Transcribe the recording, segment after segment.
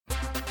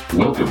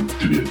Welcome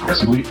to the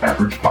Aggressively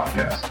Average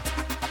Podcast.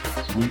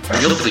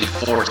 You'll be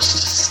forced to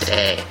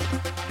stay.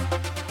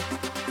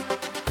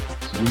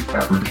 Aggressively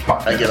Average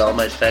Podcast. I get all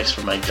my facts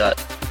from my gut.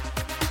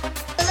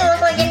 Does it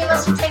look like any of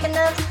us are taking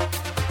notes?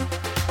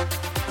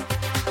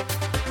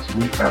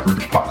 Aggressively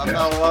Average Podcast. I'm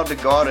not allowed to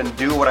go out and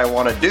do what I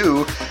want to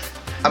do.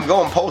 I'm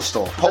going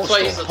postal.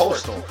 why he's a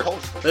Postal.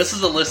 This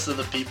is a list of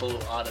the people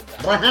who ought to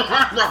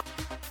die.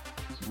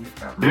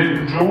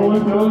 Enjoy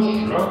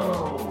the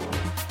show.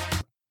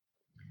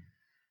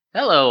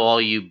 Hello, all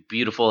you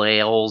beautiful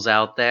a-holes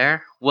out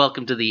there.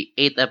 Welcome to the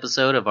 8th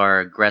episode of our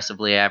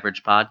Aggressively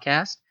Average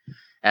podcast.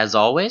 As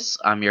always,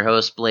 I'm your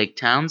host, Blake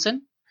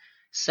Townsend.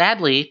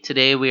 Sadly,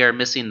 today we are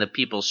missing the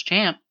People's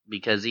Champ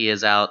because he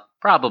is out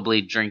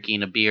probably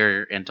drinking a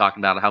beer and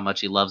talking about how much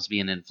he loves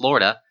being in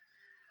Florida.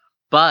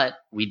 But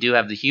we do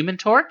have the Human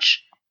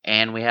Torch,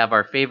 and we have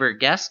our favorite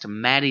guest,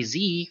 Matty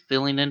Z,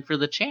 filling in for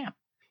the champ.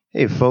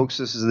 Hey folks,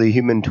 this is the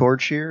Human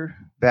Torch here,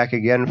 back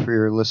again for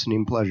your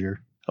listening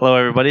pleasure. Hello,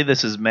 everybody.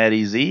 This is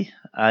Matty Z.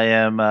 I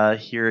am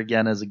here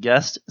again as a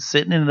guest,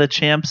 sitting in the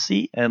champ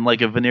seat, and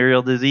like a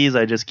venereal disease,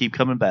 I just keep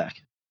coming back.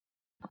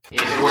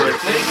 If we're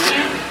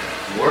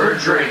thinking, we're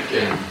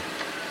drinking.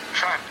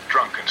 Fat,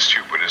 drunk, and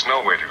stupid is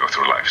no way to go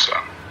through life,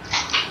 son.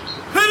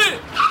 Hit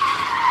it!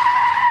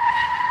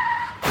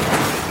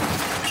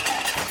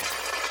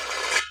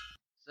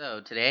 So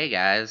today,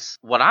 guys,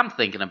 what I'm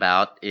thinking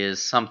about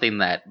is something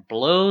that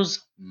blows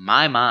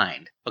my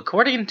mind.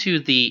 According to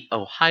the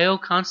Ohio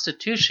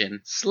Constitution,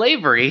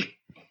 slavery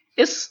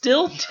is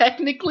still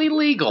technically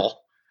legal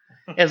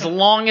as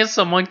long as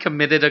someone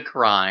committed a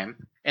crime.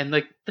 And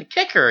the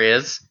kicker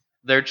is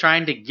they're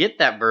trying to get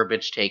that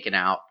verbiage taken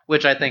out,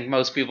 which I think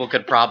most people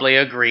could probably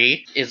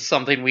agree is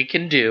something we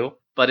can do.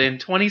 But in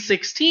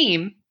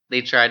 2016,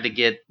 they tried to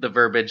get the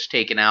verbiage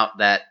taken out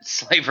that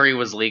slavery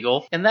was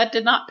legal, and that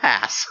did not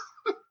pass.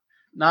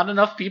 Not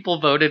enough people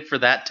voted for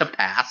that to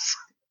pass.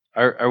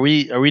 Are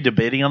we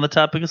debating on the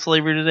topic of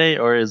slavery today,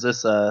 or is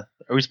this are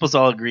we supposed to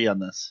all agree on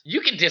this?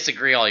 You can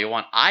disagree all you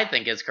want. I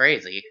think it's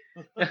crazy.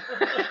 The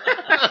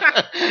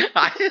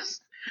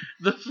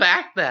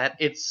fact that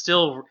it's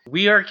still,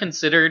 we are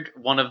considered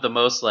one of the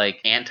most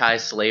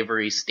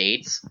anti-slavery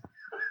states,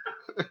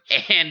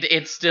 and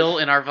it's still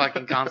in our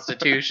fucking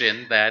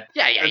constitution that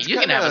you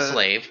can have a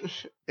slave.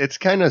 It's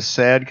kind of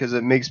sad because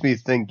it makes me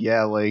think,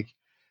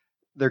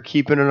 they're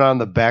keeping it on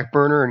the back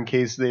burner in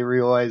case they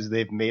realize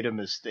they've made a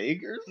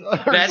mistake or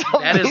something.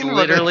 That is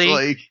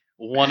literally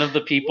one of the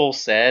people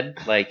said,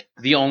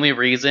 the only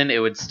reason it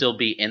would still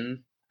be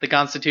in the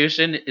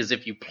Constitution is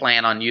if you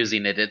plan on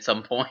using it at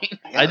some point.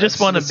 Yeah, I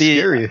just want to be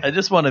scary. I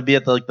just want to be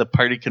at the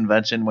party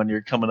convention when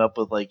you're coming up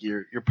with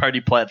your party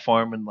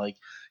platform and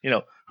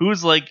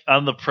who's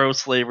on the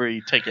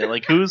pro-slavery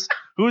ticket,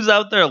 who's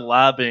out there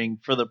lobbying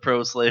for the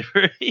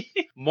pro-slavery.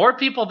 More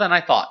people than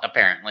I thought,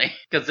 apparently,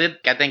 because I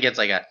think it's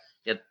a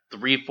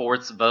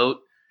 3/4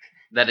 vote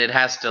that it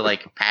has to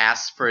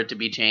pass for it to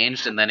be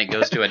changed, and then it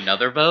goes to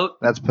another vote.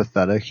 That's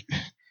pathetic.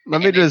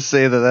 Let me just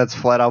say that's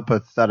flat out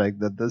pathetic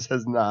that this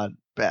has not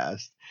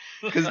passed.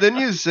 Because then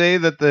you say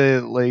that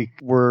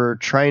we're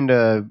trying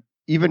to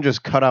even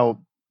just cut out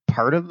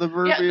part of the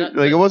verbiage.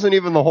 It wasn't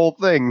even the whole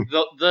thing.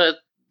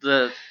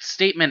 The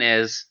statement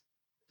is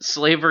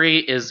slavery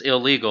is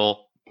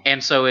illegal,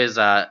 and so is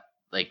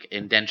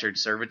indentured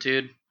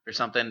servitude or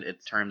something.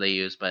 It's a term they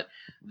use, but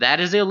that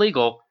is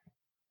illegal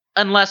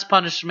unless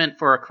punishment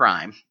for a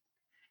crime.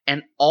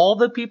 And all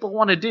the people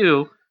want to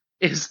do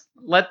is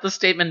let the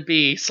statement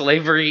be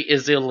slavery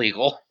is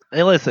illegal.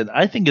 Hey, listen,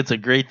 I think it's a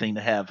great thing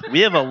to have. We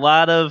have a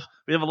lot of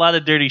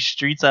dirty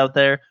streets out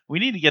there. We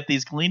need to get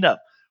these cleaned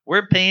up.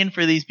 We're paying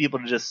for these people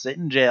to just sit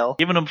in jail,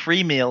 giving them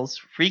free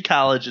meals, free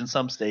college in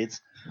some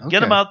states. Okay. Get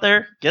them out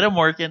there, get them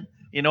working.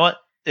 You know what?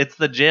 It's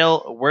the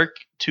jail work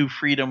to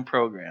freedom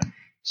program.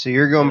 So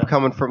you're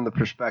coming from the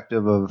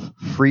perspective of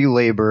free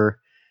labor.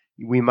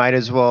 We might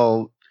as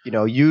well,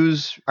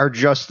 use our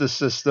justice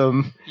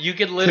system. You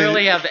could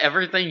literally have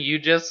everything you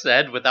just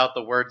said without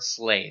the word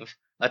slave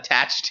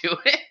attached to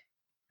it.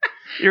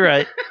 You're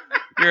right.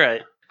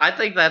 I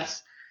think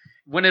that's,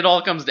 when it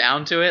all comes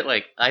down to it,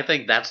 I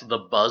think that's the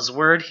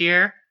buzzword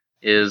here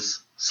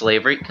is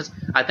slavery. Because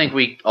I think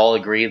we all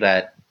agree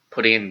that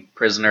putting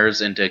prisoners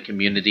into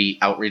community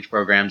outreach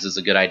programs is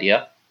a good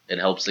idea. It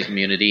helps the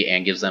community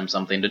and gives them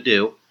something to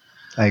do.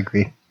 I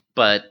agree.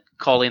 But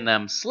calling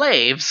them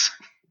slaves,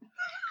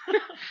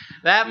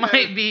 that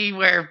might be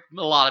where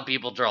a lot of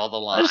people draw the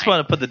line. I just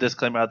want to put the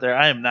disclaimer out there.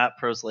 I am not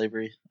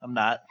pro-slavery. I'm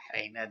not.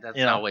 Hey, that's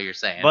not what you're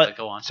saying, but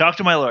go on. Talk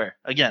to my lawyer.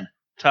 Again,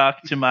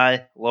 talk to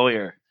my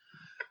lawyer.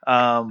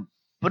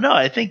 But no,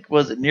 I think,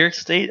 was it New York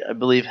State, I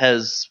believe,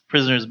 has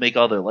prisoners make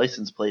all their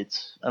license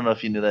plates. I don't know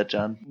if you knew that,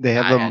 John. They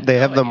have them. They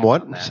have them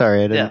what? Sorry,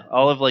 I didn't. Yeah,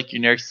 all of your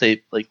New York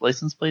State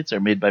license plates are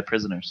made by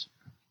prisoners.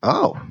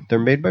 Oh, they're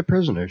made by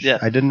prisoners. Yeah.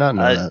 I did not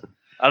know that.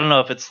 I don't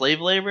know if it's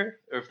slave labor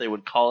or if they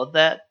would call it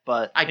that,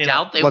 but I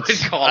doubt they would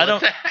call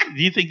it that.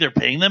 Do you think they're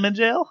paying them in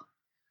jail?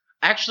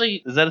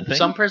 Actually, is that a thing?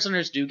 Some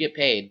prisoners do get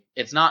paid.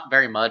 It's not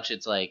very much.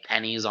 It's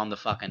pennies on the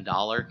fucking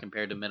dollar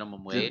compared to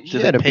minimum wage. Do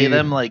they pay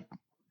them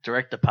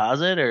direct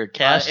deposit or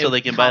cash so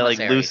they can buy like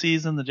commissary.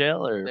 Lucy's in the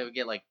jail? They Or would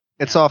get like.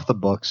 It's off the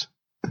books.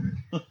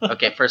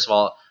 Okay, first of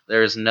all,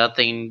 there is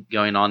nothing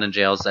going on in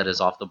jails that is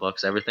off the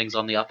books. Everything's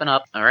on the up and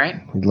up. All right.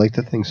 You'd like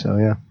to think so,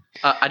 yeah.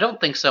 I don't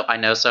think so. I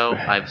know so.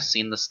 I've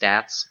seen the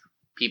stats.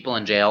 People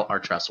in jail are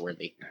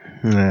trustworthy.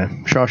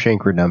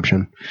 Shawshank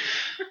Redemption.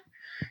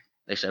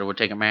 They said it would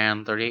take a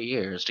man 38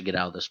 years to get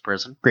out of this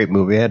prison. Great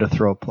movie. I had to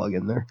throw a plug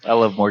in there. I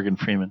love Morgan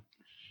Freeman.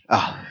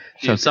 Oh,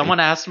 Dude, someone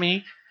asked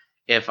me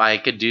if I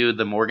could do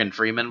the Morgan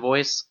Freeman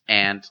voice,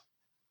 and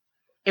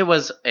it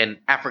was an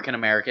African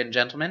American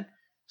gentleman.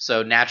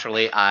 So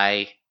naturally,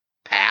 I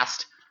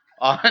passed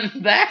on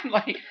that.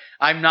 Like,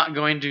 I'm not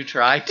going to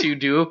try to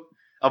do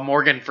a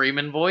Morgan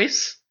Freeman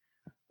voice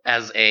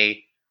as a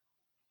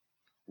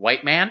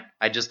white man.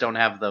 I just don't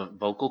have the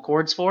vocal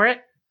cords for it.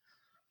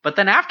 But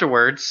then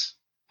afterwards,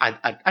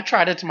 I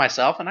tried it to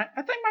myself, and I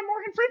think my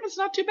Morgan Freeman's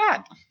not too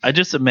bad. I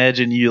just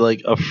imagine you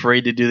like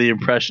afraid to do the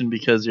impression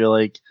because you're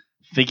like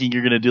thinking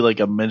you're gonna do like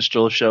a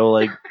minstrel show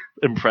like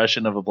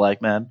impression of a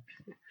black man.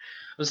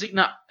 Well, see,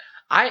 no,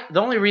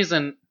 the only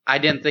reason I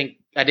didn't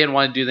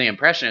want to do the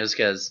impression is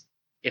because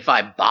if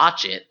I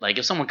botch it, like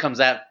if someone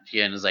comes at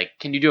you and is like,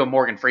 "Can you do a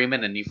Morgan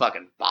Freeman?" and you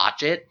fucking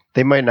botch it,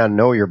 They might not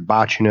know you're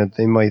botching it.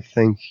 They might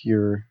think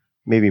you're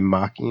maybe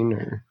mocking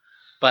or...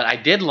 but I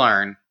did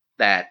learn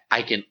that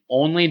I can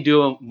only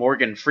do a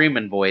Morgan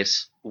Freeman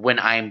voice when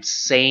I'm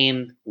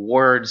saying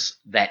words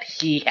that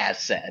he has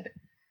said.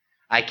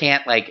 I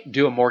can't like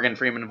do a Morgan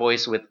Freeman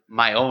voice with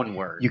my own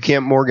words. You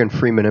can't Morgan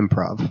Freeman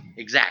improv.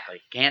 Exactly.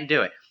 Can't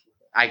do it.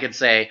 I could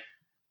say,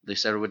 they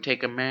said it would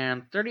take a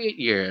man 38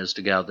 years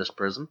to get out of this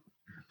prison.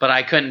 But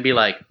I couldn't be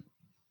like,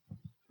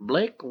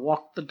 Blake,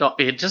 walk the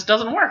dog. It just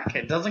doesn't work.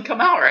 It doesn't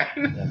come out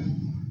right.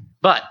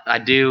 But I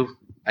do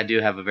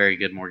have a very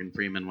good Morgan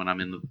Freeman when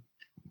I'm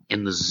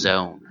in the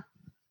zone.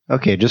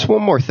 Okay, just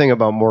one more thing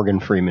about Morgan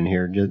Freeman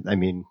here. I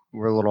mean,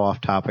 we're a little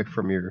off topic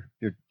from your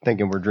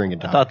thinking we're drinking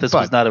I topic. thought this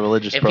was not a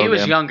religious If program. he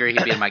was younger,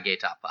 he'd be in my gay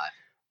top 5.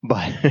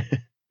 But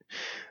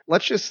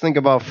let's just think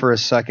about for a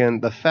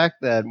second the fact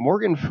that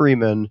Morgan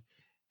Freeman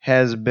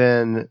has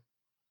been,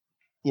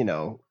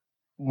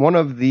 one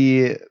of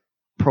the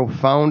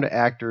profound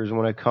actors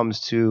when it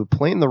comes to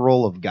playing the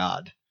role of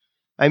God.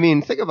 I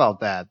mean, think about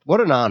that. What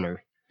an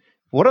honor.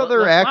 What Well, other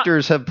let's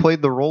actors have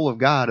played the role of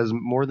God as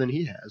more than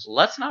he has?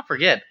 Let's not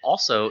forget,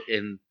 also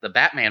in the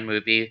Batman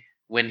movie,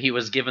 when he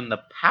was given the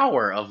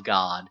power of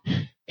God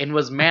and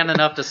was man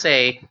enough to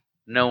say,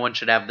 no one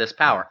should have this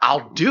power.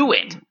 I'll do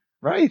it,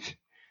 Right.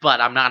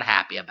 but I'm not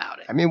happy about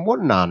it. I mean, what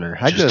an honor.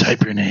 Just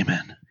type your name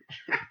in.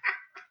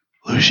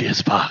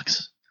 Lucius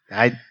Fox.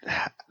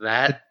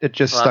 That it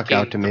just stuck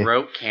out to me.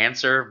 Throat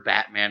cancer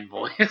Batman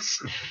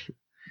voice.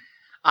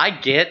 I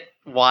get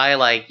why,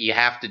 like, you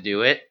have to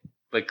do it,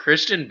 but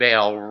Christian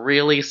Bale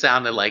really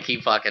sounded like he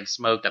fucking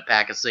smoked a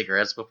pack of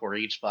cigarettes before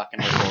each fucking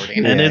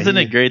recording. And Yeah, isn't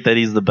it great that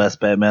he's the best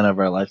Batman of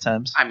our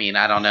lifetimes? I mean,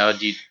 I don't know.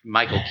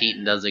 Michael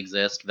Keaton does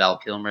exist. Val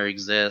Kilmer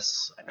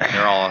exists. I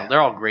mean, they're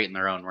all great in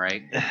their own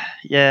right.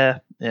 Yeah.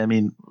 I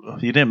mean,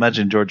 you didn't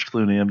mention George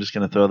Clooney. I'm just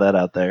going to throw that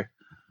out there.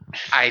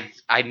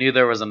 I knew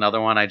there was another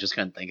one. I just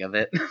couldn't think of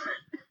it.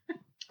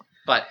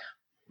 But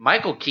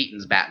Michael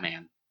Keaton's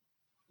Batman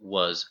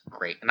was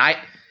great, and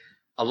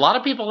a lot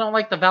of people don't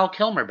like the Val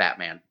Kilmer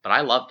Batman, but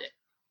I loved it.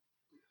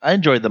 I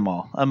enjoyed them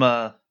all. I'm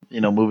a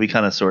movie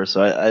connoisseur,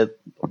 so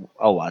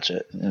I'll watch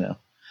it. Not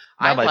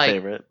my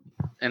favorite.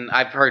 And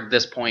I've heard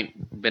this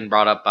point been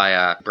brought up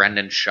by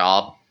Brendan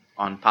Schaub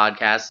on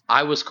podcasts.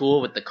 I was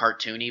cool with the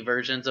cartoony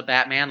versions of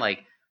Batman,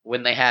 like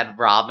when they had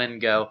Robin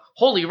go,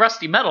 "Holy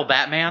rusty metal,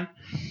 Batman,"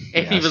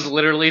 and he Yes. was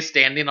literally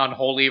standing on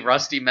holy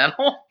rusty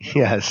metal.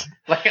 Yes.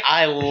 Like,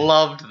 I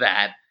loved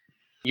that.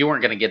 You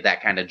weren't going to get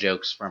that kind of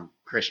jokes from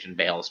Christian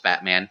Bale's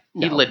Batman.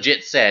 He No.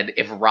 legit said,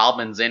 if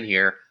Robin's in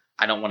here,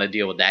 I don't want to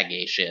deal with that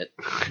gay shit.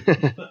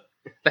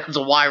 That's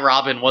why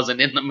Robin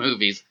wasn't in the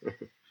movies.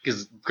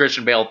 Because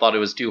Christian Bale thought it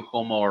was too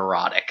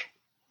homoerotic.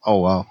 Oh,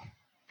 wow.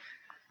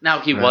 Now,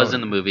 he was in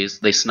the movies.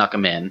 They snuck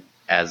him in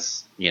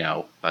as,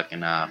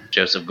 fucking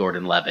Joseph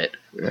Gordon-Levitt.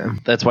 Yeah.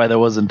 That's why there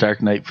wasn't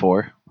Dark Knight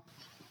 4.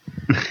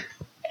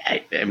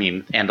 I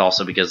mean, and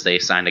also because they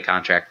signed a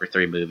contract for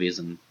 3 movies,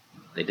 and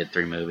they did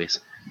 3 movies.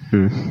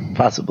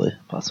 Possibly.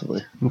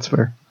 That's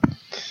fair.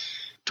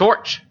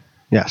 Torch,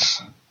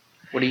 Yes.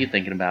 what are you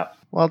thinking about?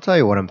 Well, I'll tell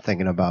you what I'm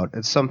thinking about.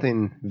 It's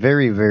something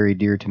very, very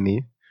dear to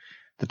me.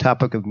 The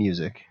topic of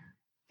music.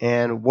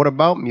 And what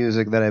about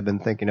music that I've been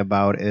thinking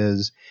about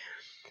is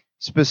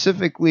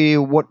specifically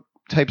what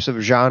types of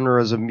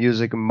genres of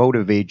music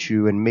motivate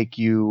you and make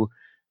you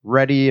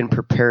ready and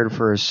prepared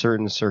for a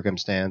certain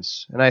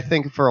circumstance. And I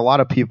think for a lot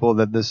of people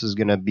that this is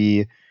going to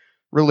be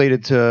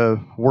related to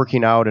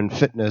working out and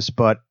fitness,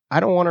 but I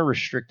don't want to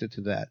restrict it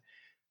to that.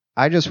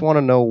 I just want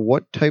to know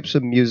what types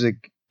of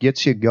music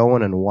gets you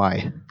going and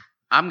why.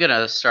 I'm going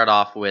to start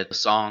off with a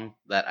song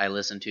that I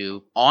listened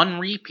to on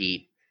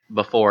repeat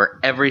before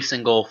every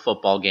single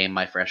football game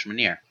my freshman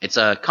year. It's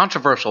a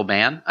controversial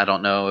band. I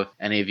don't know if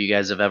any of you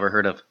guys have ever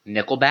heard of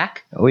Nickelback,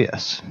 Oh,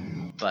 yes.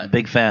 but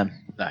Big fan.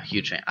 a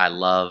huge fan. I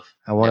love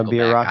I want to be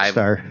a Nickelback. rock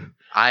star.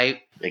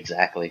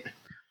 Exactly.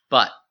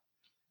 But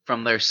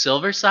from their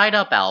Silver Side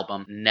Up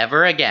album,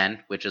 Never Again,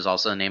 which is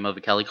also the name of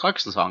a Kelly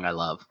Clarkson song I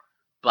love,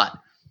 but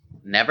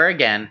Never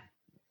Again,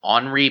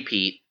 on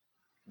repeat,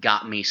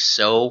 got me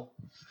so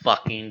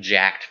fucking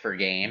jacked for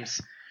games.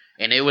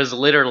 And it was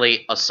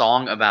literally a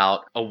song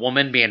about a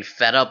woman being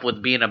fed up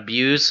with being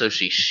abused, so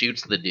she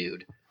shoots the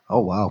dude. Oh,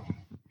 wow.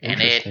 And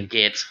Interesting. it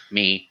gets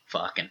me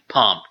fucking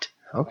pumped.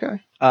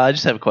 Okay. I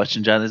just have a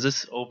question, John. Is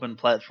this open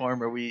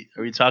platform? Are we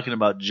talking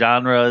about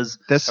genres?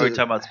 Are we talking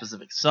about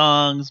specific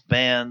songs,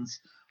 bands?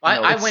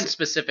 I went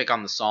specific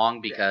on the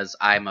song because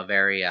I'm a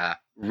very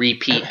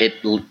repeat it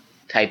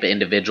type of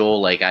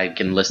individual. Like, I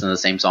can listen to the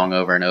same song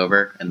over and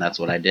over, and that's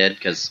what I did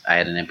because I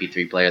had an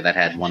MP3 player that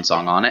had one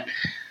song on it.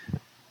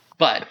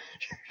 But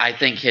I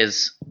think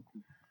his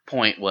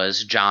point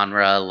was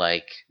genre,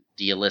 like,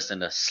 do you listen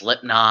to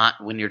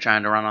Slipknot when you're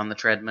trying to run on the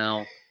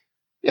treadmill?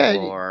 Yeah,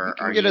 Or you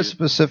can are get you- as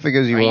specific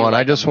as you are you want. I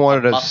like just a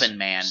wanted to Muffin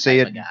Man say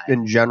type it of guy?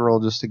 in general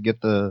just to get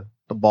the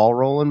ball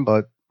rolling,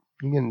 but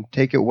you can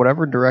take it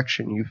whatever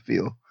direction you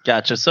feel.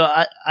 Gotcha. So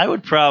I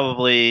would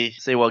probably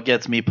say what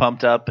gets me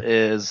pumped up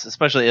is,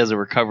 especially as a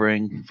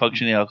recovering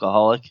functioning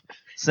alcoholic,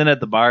 sitting at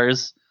the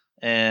bars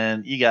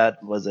and you got,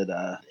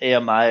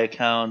 AMI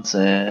accounts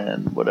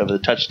and whatever, the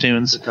touch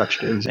tunes. Touch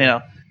tunes. You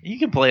know, you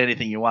can play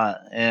anything you want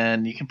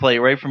and you can play it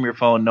right from your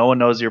phone. No one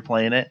knows you're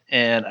playing it.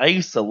 And I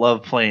used to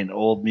love playing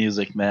old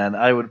music, man.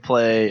 I would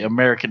play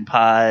American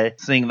Pie,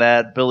 sing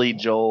that, Billy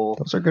Joel,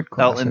 Those are good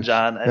classics. Elton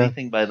John, Yeah.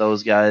 anything by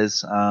those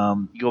guys.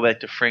 You go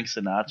back to Frank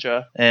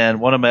Sinatra, and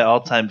one of my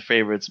all-time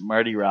favorites,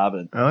 Marty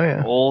Robbins. Oh,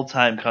 yeah.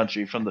 Old-time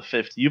country from the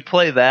 50s. You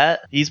play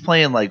that, he's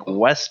playing like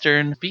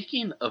Western.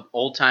 Speaking of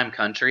old time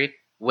country,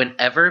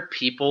 whenever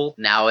people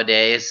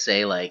nowadays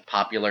say like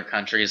popular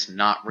country is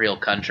not real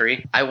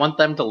country, I want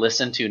them to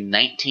listen to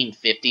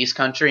 1950s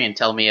country and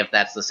tell me if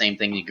that's the same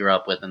thing you grew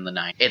up with in the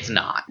 90s. It's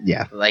not.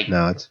 Yeah. Like,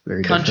 No, it's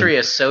very country different.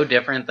 is so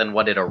different than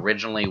what it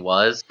originally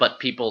was, but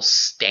people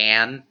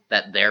stan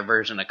that their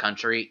version of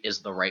country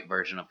is the right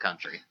version of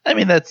country. I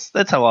mean, that's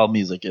how all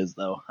music is,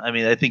 though. I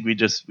mean, I think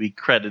we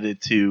credit it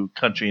to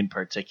country in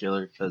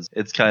particular because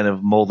it's kind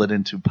of molded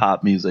into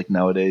pop music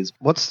nowadays.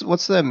 What's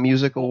that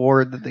music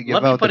award that they give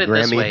Let me out, put the it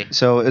this Grammy? way.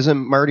 So isn't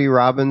Marty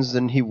Robbins,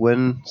 didn't he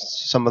win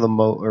some of the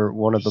or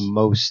one of the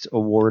most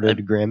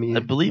awarded Grammy? I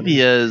believe he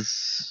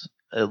has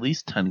at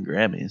least 10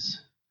 Grammys.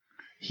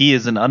 He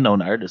is an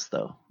unknown artist,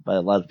 though, by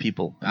a lot of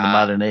people in the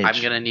modern age. I'm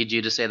going to need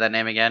you to say that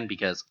name again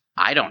because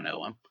I don't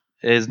know him.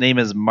 His name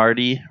is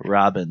Marty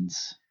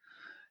Robbins.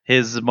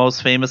 His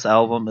most famous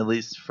album, at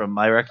least from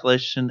my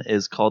recollection,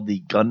 is called the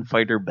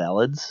Gunfighter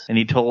Ballads, and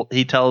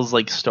he tells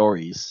like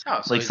stories. Oh,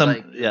 so like he's some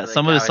like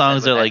some of his how I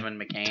songs said are with like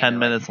Edmund McCain 10 or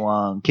minutes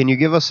long. Can you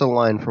give us a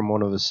line from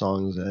one of his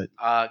songs that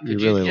Could you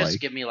you really just like?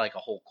 give me like a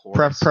whole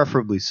chorus?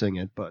 preferably sing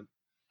it? But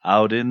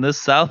Out in the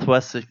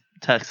southwest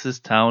Texas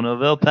town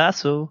of El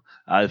Paso,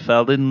 I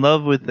fell in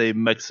love with a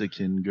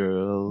Mexican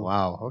girl.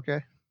 wow, okay,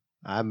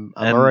 I'm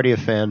And already a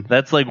fan.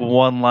 That's like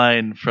one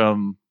line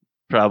from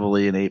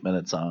probably an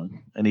 8-minute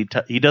song, and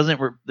he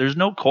doesn't. There's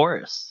no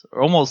chorus,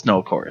 or almost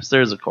no chorus.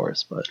 There's a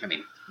chorus, but I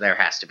mean, there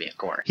has to be a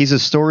chorus. He's a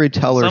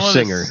storyteller some of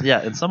singer.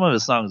 in some of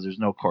his songs, there's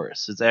no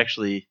chorus.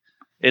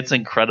 It's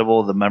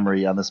incredible the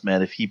memory on this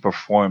man if he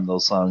performed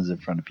those songs in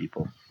front of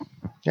people.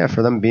 Yeah,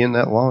 for them being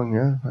that long,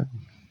 yeah.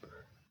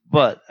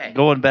 But Hey.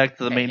 going back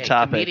to the main Hey,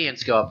 topic,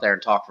 comedians go up there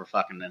and talk for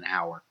fucking an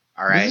hour.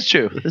 All right.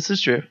 This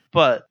is true.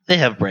 But they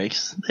have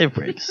breaks.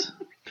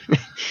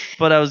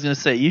 But I was going to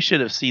say, you should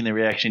have seen the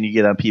reaction you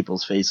get on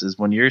people's faces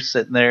when you're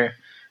sitting there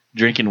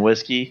drinking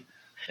whiskey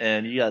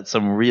and you got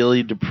some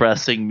really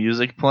depressing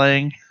music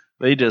playing.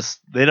 They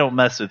don't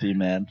mess with you,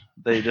 man.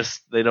 They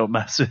don't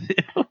mess with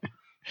you.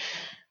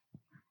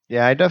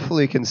 Yeah, I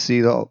definitely can see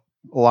a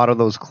lot of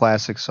those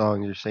classic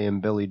songs. You're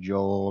saying Billy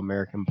Joel,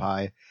 American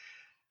Pie.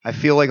 I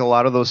feel like a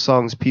lot of those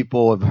songs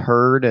people have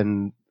heard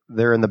and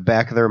they're in the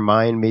back of their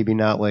mind, maybe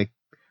not like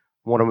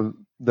one of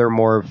their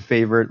more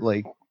favorite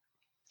like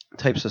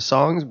types of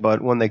songs,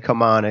 but when they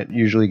come on, it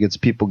usually gets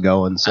people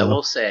going. So I will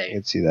I say,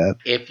 can see that.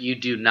 if you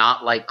do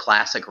not like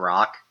classic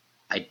rock,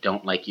 I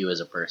don't like you as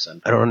a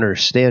person. I don't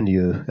understand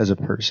you as a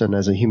person,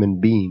 as a human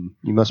being.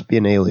 You must be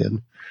an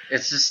alien.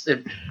 It's just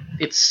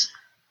it's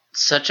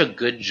such a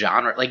good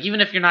genre. Like,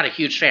 even if you're not a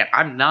huge fan,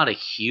 I'm not a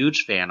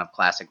huge fan of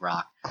classic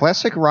rock.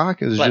 Classic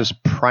rock is But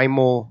just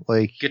primal,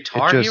 like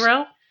Guitar it just-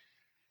 Hero,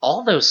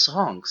 all those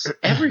songs,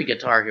 every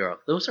Guitar Hero,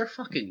 those are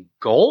fucking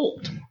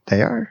gold.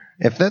 They are.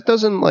 If that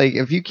doesn't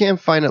if you can't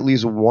find at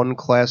least one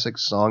classic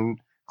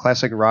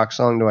rock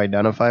song to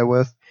identify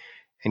with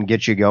and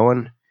get you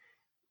going,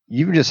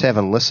 you just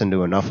haven't listened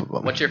to enough of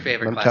them. What's your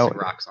favorite I'm classic telling you.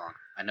 rock song?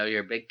 I know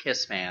you're a big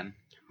Kiss fan.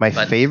 My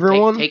But favorite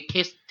one? Take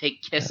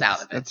Kiss out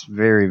of it. That's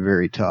very,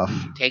 very tough.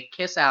 Take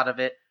Kiss out of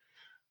it.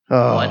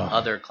 Oh, What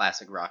other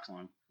classic rock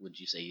song would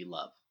you say you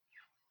love?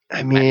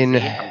 I mean, See,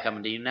 I'm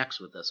coming to you next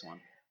with this one.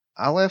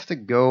 I'll have to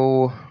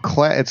go.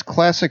 It's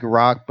classic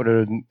rock, but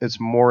it's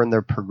more in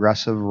their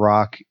progressive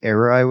rock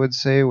era, I would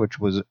say, which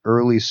was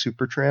early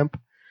Supertramp.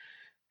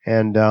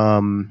 And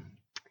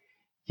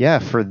yeah,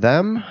 for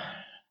them,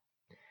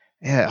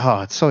 Yeah.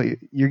 Oh, it's so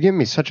you're giving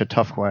me such a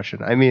tough question.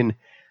 I mean,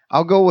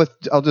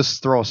 I'll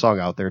just throw a song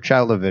out there.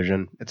 Child of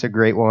Vision. It's a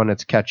great one.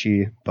 It's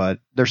catchy, but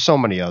there's so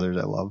many others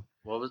I love.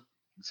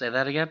 Say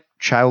that again?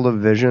 Child of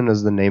Vision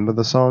is the name of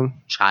the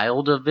song.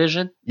 Child of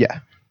Vision? Yeah.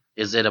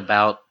 Is it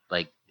about,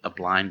 like, a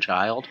blind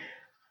child?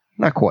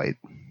 Not quite.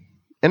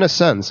 In a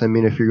sense. I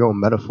mean, if you're going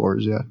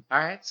metaphors, yeah. All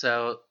right,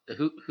 so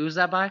who's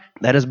that by?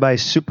 That is by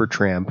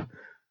Supertramp,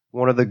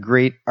 one of the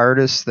great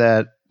artists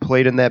that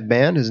played in that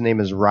band. His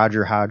name is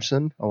Roger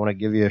Hodgson. I want to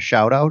give you a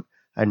shout out.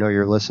 I know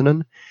you're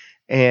listening.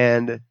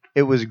 And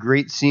it was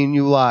great seeing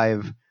you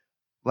live.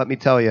 Let me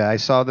tell you, I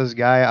saw this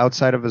guy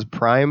outside of his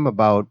prime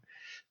about,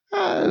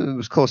 it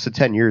was close to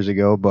 10 years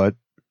ago, but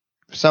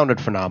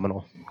sounded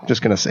phenomenal.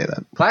 Just going to say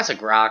that.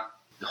 Classic rock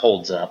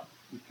holds up.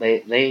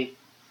 They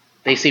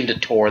seem to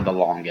tour the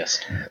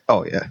longest.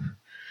 Oh, yeah.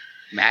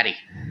 Maddie,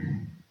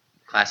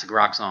 classic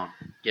rock song.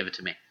 Give it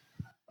to me.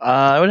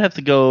 I would have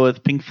to go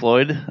with Pink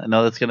Floyd. I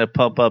know that's going to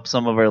pump up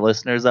some of our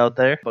listeners out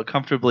there, but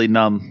Comfortably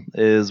Numb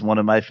is one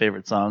of my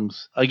favorite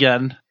songs.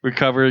 Again,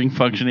 recovering,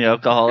 functioning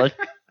alcoholic.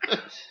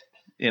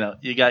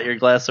 You got your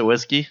glass of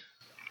whiskey,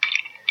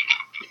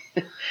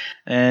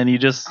 and you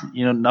just,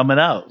 numb it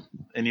out.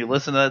 And you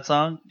listen to that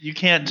song. You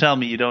can't tell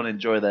me you don't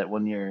enjoy that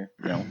when you're,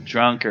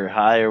 drunk or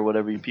high or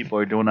whatever you people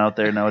are doing out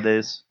there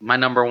nowadays. My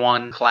number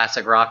one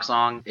classic rock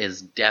song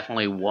is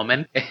definitely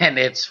Woman, and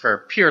it's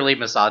for purely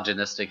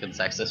misogynistic and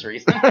sexist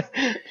reasons.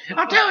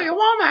 I'll tell you,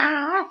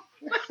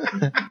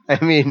 woman! I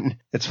mean,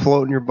 it's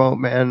floating your boat,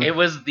 man. It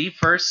was the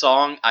first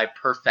song I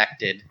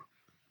perfected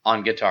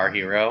on Guitar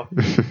Hero,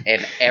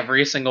 and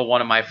every single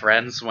one of my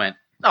friends went,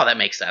 oh, that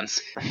makes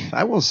sense.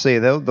 I will say,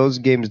 though, those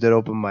games did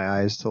open my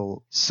eyes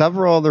to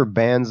several other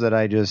bands that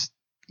I just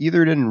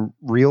either didn't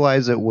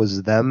realize it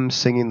was them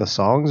singing the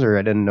songs or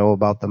I didn't know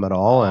about them at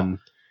all. And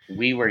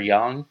We Were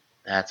Young,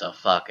 that's a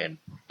fucking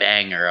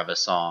banger of a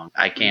song.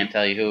 I can't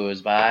tell you who it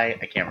was by.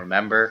 I can't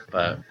remember,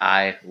 but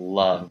I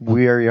love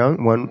We Are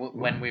Young.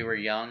 When We Were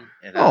Young.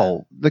 And,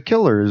 The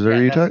Killers. Are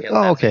you talking?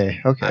 Oh, okay.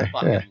 Okay. I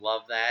fucking Yeah.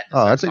 love that.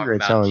 Oh, that's a Talking great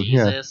about song.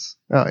 Jesus.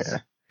 Yeah. Oh, yeah.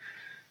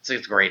 It's a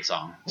great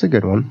song. It's a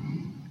good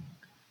one.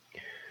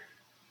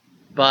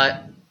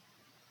 But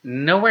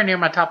nowhere near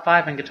my top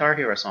 5 in Guitar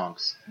Hero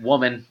songs.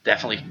 Woman,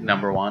 definitely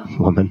number 1.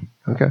 Woman.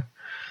 Okay.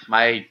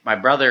 My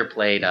brother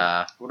played.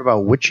 What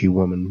about Witchy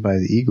Woman by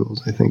the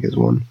Eagles? I think is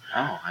one.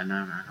 Oh, I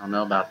don't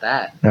know about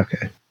that.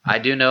 Okay. I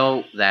do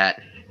know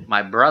that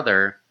my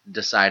brother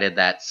decided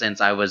that since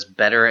I was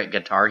better at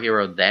Guitar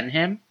Hero than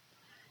him,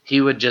 he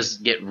would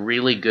just get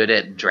really good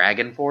at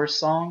Dragon Force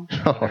song,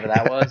 whatever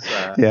that was.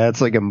 Yeah,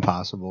 it's like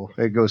impossible.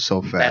 It goes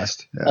so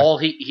fast. That's Yeah. all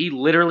he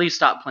literally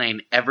stopped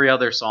playing every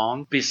other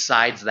song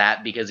besides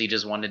that because he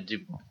just wanted to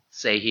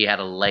say he had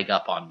a leg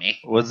up on me.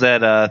 Was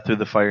that Through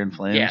the Fire and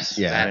Flames? Yes.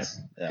 Yeah. That's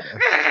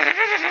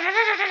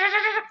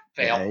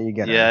Yeah, fail. you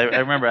get Yeah, it. I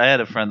remember I had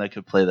a friend that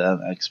could play that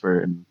on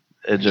Expert, and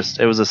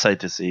it was a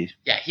sight to see.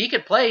 Yeah, he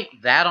could play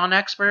that on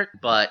Expert,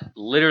 but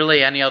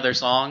literally any other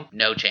song,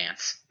 no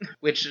chance.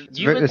 Which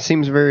It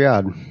seems very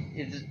odd.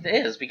 it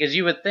is, because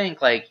you would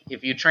think, like,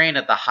 if you train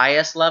at the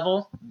highest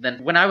level,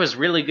 then when I was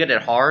really good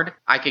at hard,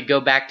 I could go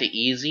back to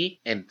easy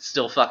and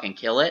still fucking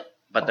kill it.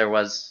 But there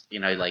was,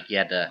 you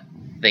had to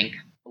think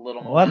a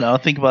little more. Well, I don't know.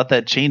 Think about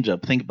that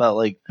changeup. Think about,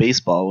 like,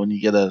 baseball when you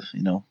get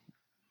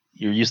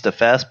you're used to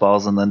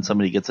fastballs and then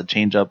somebody gets a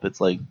changeup. It's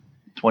like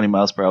 20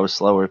 miles per hour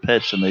slower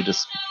pitch, and they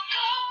just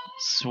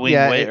swing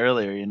way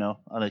earlier,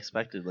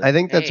 unexpectedly. I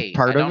think that's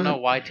part of it. I don't know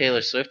why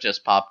Taylor Swift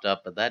just popped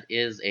up, but that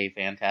is a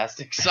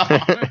fantastic song.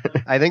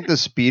 I think the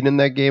speed in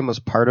that game was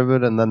part of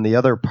it, and then the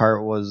other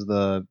part was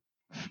the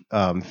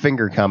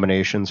finger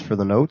combinations for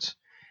the notes.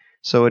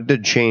 So it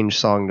did change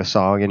song to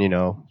song,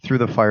 and Through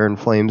the Fire and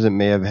Flames, it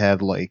may have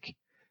had like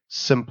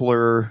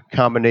simpler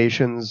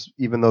combinations,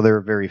 even though they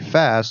were very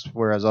fast,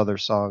 whereas other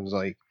songs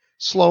like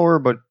slower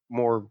but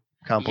more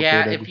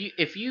complicated. Yeah,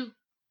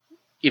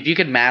 if you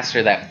could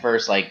master that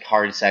first like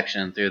hard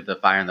section Through the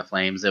Fire and the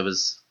Flames, it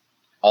was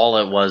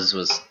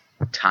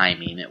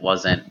timing. It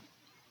wasn't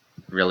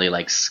really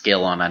like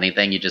skill on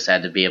anything. You just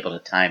had to be able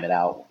to time it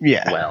out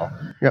well.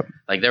 Yep.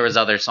 Like there was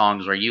other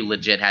songs where you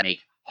legit had to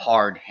make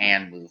hard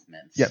hand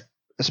movements. Yep.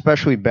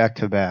 Especially back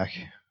to back.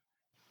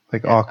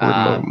 Like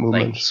awkward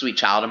movements. Like Sweet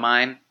Child of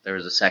Mine, there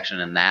was a section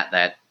in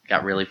that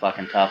got really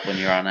fucking tough when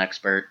you're on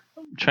Expert.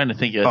 I'm trying to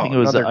think. I think it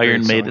was the another great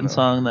Iron Maiden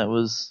song, that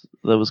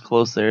was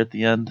close there at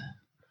the end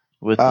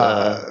with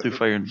Through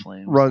Fire and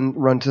Flames.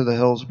 Run to the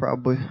Hills,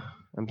 probably.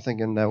 I'm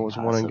thinking that was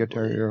one in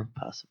Guitar Hero.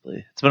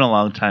 Possibly. It's been a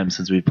long time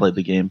since we played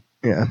the game.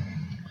 Yeah.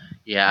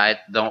 Yeah,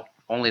 the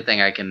only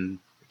thing I can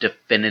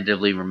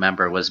definitively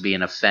remember was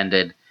being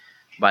offended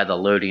by the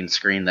loading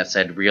screen that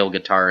said real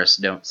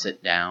guitarists don't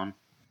sit down.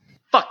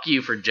 Fuck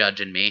you for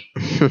judging me.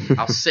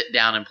 I'll sit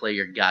down and play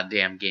your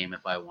goddamn game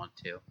if I want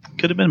to.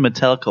 Could have been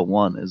Metallica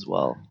 1 as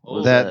well.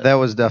 That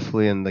was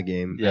definitely in the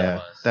game. Yeah, it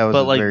was. That was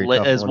but a like very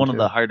tough as one one of too.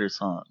 the harder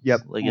songs.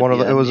 Yep. Like One of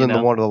the, at it was end,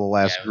 in one of the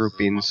last Yeah, it was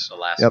groupings. The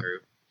last Yep.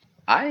 group.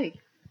 I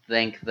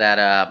think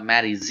that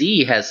Matty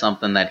Z has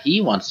something that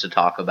he wants to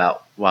talk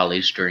about while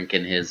he's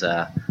drinking his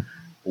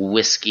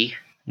whiskey.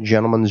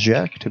 Gentleman's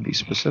Jack, to be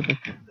specific.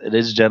 It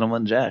is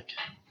Gentleman Jack.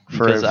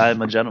 Because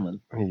I'm a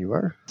gentleman. You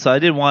are. So I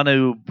did want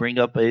to bring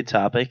up a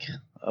topic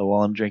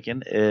while I'm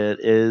drinking. It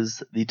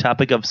is the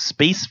topic of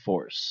Space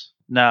Force.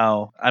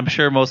 Now, I'm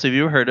sure most of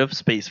you have heard of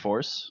Space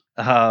Force.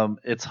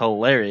 It's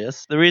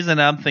hilarious. The reason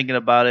I'm thinking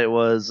about it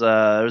was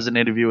there was an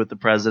interview with the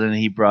president.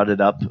 He brought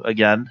it up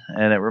again,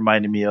 and it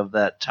reminded me of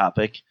that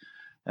topic.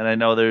 And I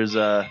know there's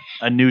a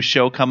new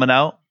show coming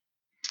out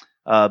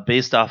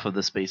based off of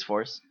the Space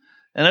Force.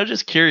 And I was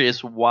just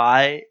curious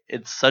why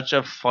it's such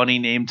a funny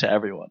name to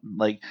everyone.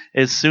 Like,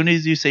 as soon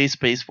as you say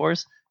Space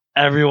Force,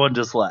 everyone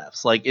just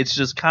laughs. Like, it's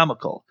just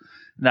comical.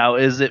 Now,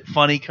 is it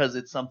funny because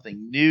it's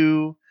something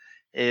new?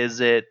 Is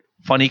it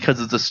funny because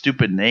it's a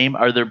stupid name?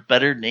 Are there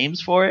better names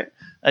for it?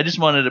 I just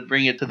wanted to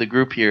bring it to the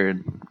group here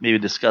and maybe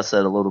discuss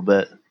that a little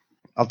bit.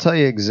 I'll tell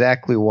you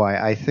exactly why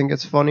I think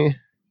it's funny.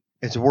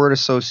 It's word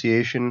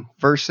association.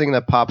 First thing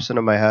that pops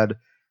into my head,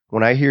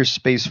 when I hear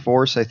Space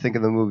Force, I think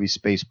of the movie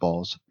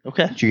Spaceballs.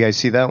 Okay. Did you guys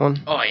see that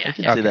one? Oh yeah. I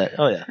can see that.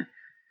 Oh, yeah.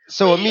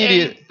 So We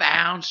ain't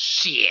found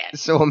shit.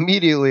 So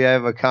immediately I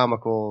have a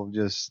comical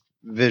just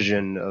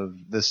vision of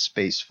the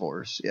Space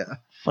Force. Yeah.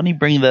 Funny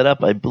bringing that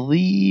up. I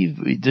believe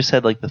we just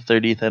had like the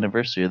 30th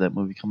anniversary of that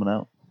movie coming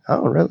out.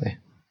 Oh, really?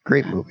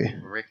 Great movie.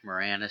 Rick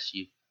Moranis,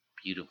 you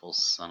beautiful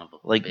son of a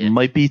Like, bitch.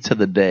 might be to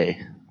the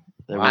day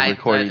that we're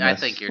recording I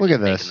this. think you're Look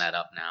just at this. making that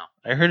up now.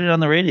 I heard it on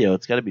the radio.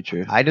 It's got to be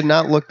true. I did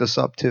not look this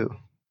up, too.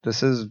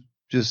 This is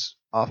just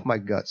off my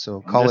gut.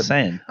 So I'm just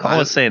saying. call I'm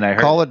it- just saying. I heard.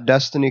 call it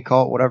Destiny,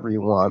 call it whatever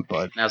you want,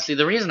 but Now, see,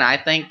 the reason I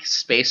think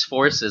Space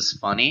Force is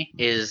funny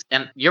is,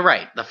 and you're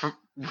right,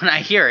 when I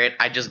hear it,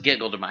 I just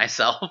giggle to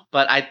myself.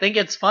 But I think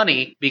it's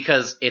funny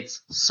because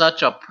it's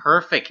such a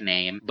perfect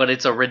name, but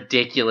it's a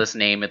ridiculous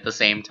name at the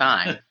same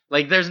time.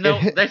 Like, there's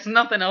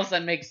nothing else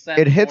that makes sense.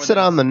 it hits more it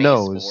on the than Space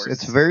nose. Force.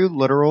 It's very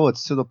literal.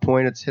 It's to the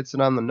point. It hits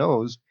it on the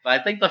nose. But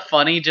I think the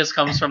funny just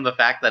comes from the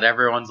fact that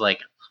everyone's like,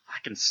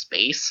 fucking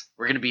space?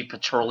 We're going to be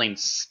patrolling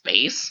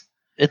space?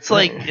 It's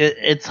like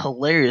it's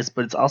hilarious,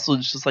 but it's also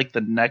just like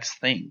the next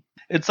thing.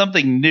 It's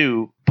something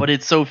new, but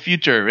it's so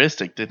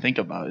futuristic to think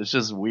about. It's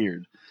just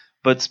weird.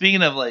 But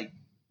speaking of like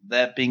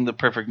that being the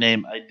perfect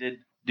name, I did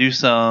do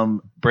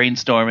some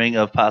brainstorming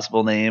of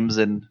possible names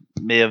and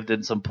may have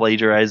did some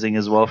plagiarizing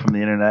as well from the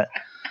internet.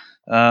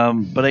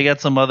 But I got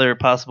some other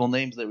possible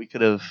names that we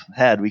could have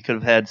had. We could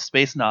have had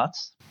Space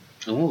Nauts,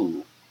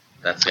 Ooh,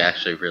 that's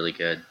actually really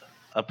good.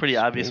 a pretty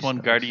obvious Space one,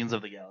 Nauts. Guardians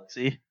of the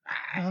Galaxy.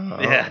 Oh.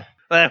 Yeah,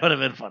 that would have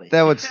been funny.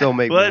 That would still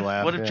make me What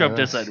laugh. if yeah. Trump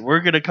decided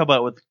we're going to come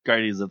out with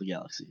Guardians of the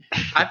Galaxy?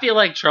 I feel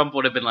like Trump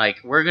would have been like,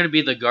 we're going to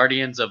be the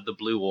Guardians of the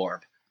Blue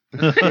Orb.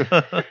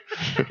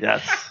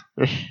 Yes.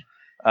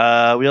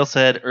 We also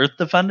had Earth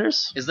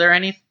Defenders. Is there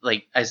any,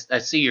 like, I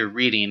see you're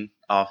reading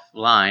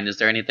offline. Is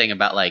there anything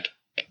about, like,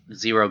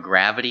 zero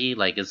gravity?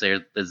 Like, is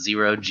there the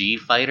zero G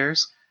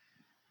fighters?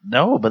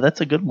 No, but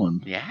that's a good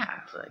one. Yeah.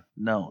 Like,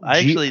 No, I I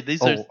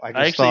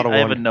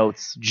have a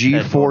notes.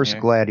 G-Force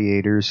headphone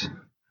Gladiators.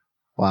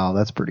 Wow,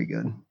 that's pretty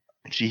good. here.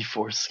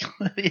 G-Force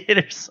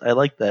Gladiators. I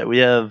like that. We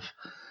have,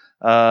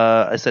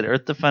 I said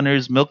Earth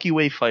Defenders, Milky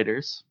Way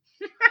Fighters,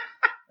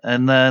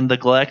 and then the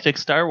Galactic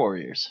Star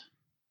Warriors,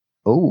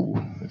 Oh,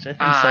 which I think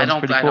sounds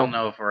pretty cool. I don't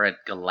know if we're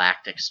at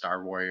Galactic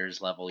Star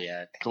Warriors level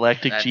yet.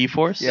 Galactic That-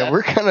 G-Force. yeah,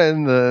 we're kind of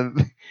in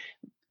the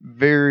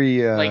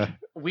very Like,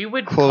 we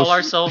would close. call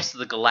ourselves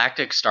the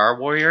Galactic Star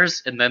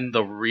Warriors, and then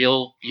the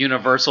real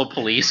Universal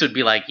Police would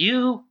be like,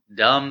 you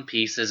dumb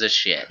pieces of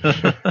shit.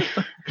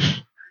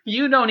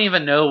 You don't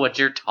even know what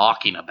you're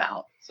talking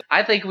about.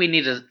 I think we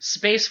need a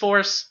Space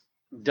Force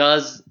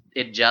does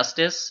it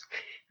justice.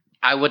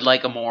 I would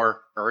like a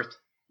more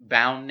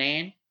Earth-bound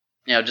name.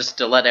 You know, just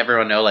to let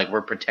everyone know, like,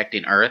 we're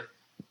protecting Earth.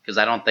 Because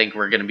I don't think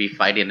we're going to be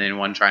fighting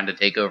anyone trying to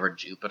take over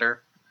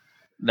Jupiter.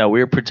 No,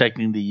 we're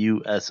protecting the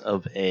U.S.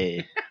 of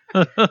A.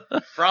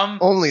 From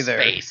Only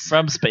there. space.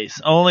 From space.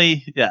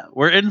 Only, yeah,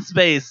 we're in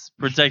space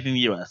protecting the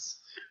U.S.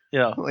 You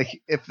know,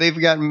 like if they've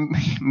got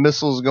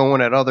missiles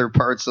going at other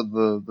parts of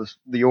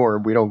the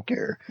orb, we don't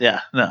care.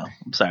 yeah, no,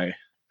 I'm sorry.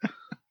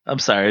 I'm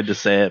sorry to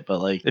say it, but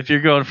like, if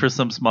you're going for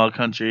some small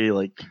country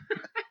like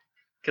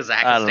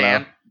I don't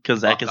know,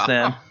 Kazakhstan.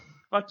 Kazakhstan,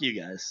 fuck you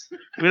guys.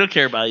 We don't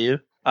care about you.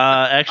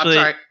 Actually,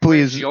 I'm sorry.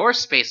 please- Where's your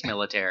space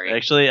military?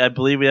 actually, I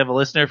believe we have a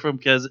listener from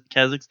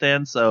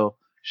Kazakhstan, so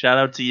shout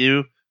out to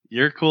you.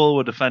 You're cool.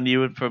 We'll defend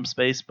you from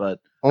space, but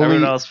everyone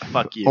Only, else,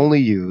 fuck you. only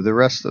you. The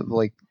rest of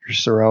like your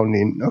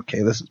surrounding.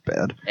 Okay, this is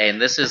bad.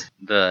 And this is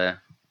the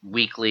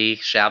weekly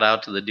shout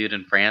out to the dude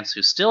in France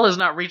who still has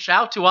not reached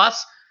out to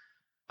us.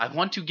 I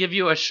want to give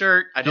you a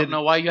shirt. I don't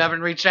know why you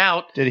haven't reached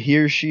out. Did he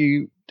or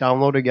she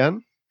download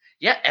again?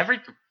 Yeah, every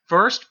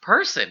first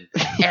person.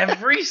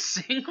 Every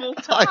single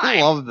time.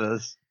 I love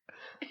this.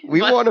 We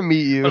But- want to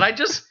meet you. But I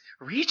just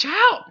reach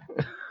out.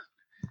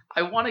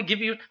 I want to give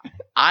you.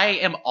 I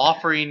am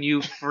offering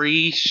you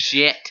free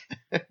shit.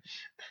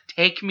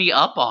 Take me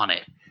up on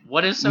it.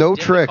 What is so No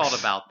difficult tricks.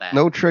 about that?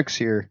 No tricks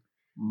here.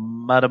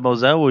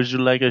 Mademoiselle, would you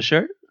like a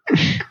shirt?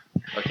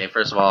 Okay,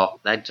 first of all,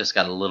 that just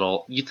got a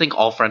little. You think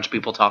all French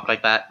people talk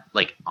like that?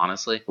 Like,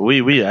 honestly?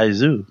 Oui, I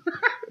do.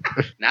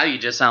 Now you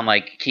just sound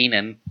like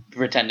Keenan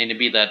pretending to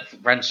be that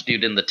French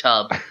dude in the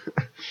tub.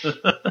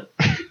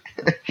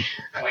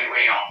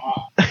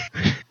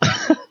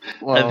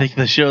 Well, I think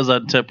the show's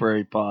on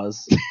temporary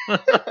pause.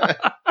 What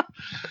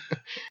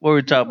were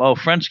we talking about? Oh,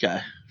 French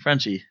guy.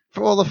 Frenchie.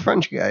 well, the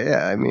French guy,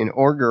 yeah. I mean,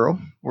 or girl.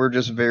 We're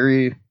just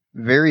very,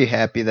 very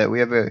happy that we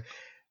have a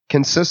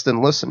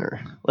consistent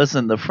listener.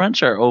 Listen, the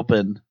French are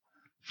open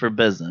for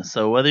business.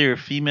 So whether you're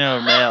female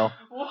or male,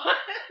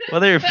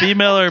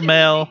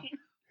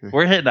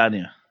 we're hitting on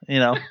you. You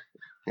know,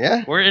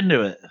 Yeah. we're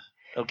into it.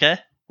 Okay?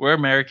 We're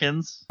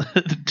Americans.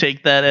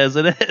 Take that as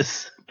it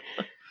is.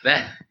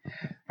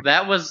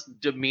 That was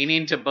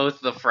demeaning to both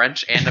the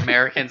French and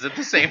Americans at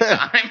the same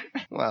time.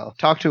 Wow.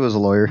 Talk to his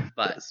lawyer.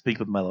 But Speak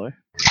with my lawyer.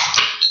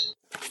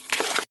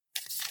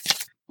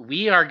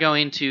 we are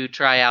going to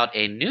try out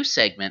a new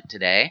segment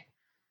today,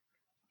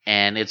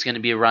 and it's going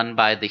to be run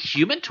by the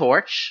Human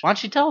Torch. Why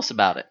don't you tell us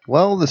about it?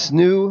 Well, this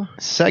new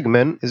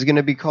segment is going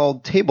to be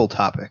called Table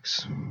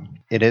Topics.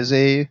 It is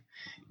a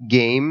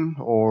game,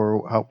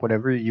 or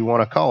whatever you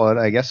want to call it.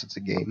 I guess it's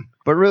a game.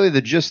 But really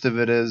the gist of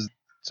it is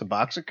it's a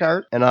box of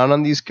cards, and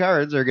on these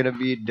cards are going to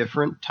be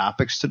different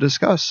topics to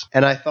discuss.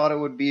 And I thought it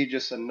would be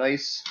just a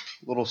nice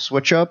little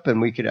switch up,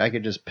 and I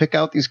could just pick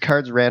out these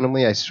cards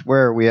randomly. I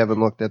swear we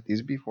haven't looked at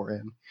these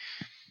beforehand.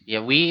 Yeah,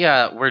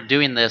 we're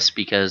doing this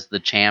because the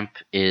champ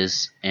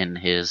is in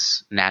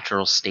his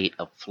natural state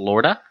of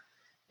Florida,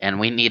 and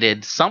we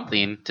needed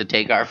something to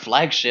take our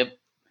flagship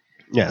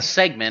Yes.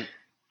 segment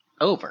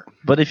over.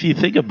 But if you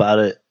think about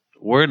it,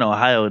 we're in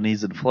Ohio and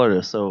he's in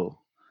Florida, so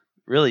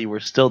really we're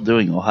still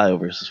doing Ohio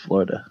versus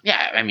Florida.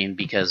 Yeah, I mean,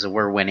 because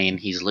we're winning,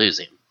 he's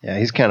losing. Yeah,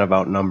 he's kind of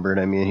outnumbered.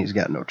 I mean, he's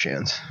got no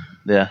chance.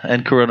 Yeah,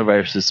 and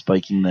coronavirus is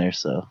spiking there,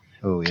 so.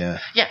 Oh, yeah.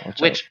 Yeah,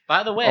 Watch which,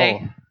 by the way,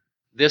 Oh.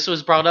 this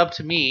was brought up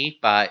to me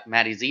by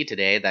Matty Z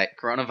today, that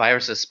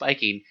coronavirus is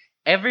spiking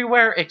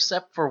everywhere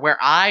except for where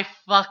I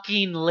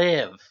fucking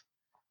live.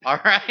 All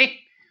right?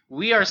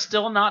 We are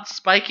still not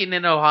spiking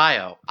in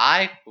Ohio.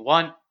 I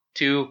want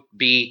to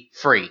be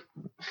free.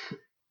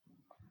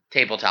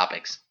 Table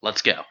topics.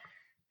 Let's go.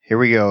 Here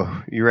we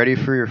go. You ready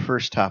for your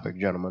first topic,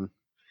 gentlemen?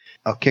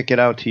 I'll kick it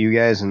out to you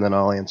guys, and then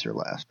I'll answer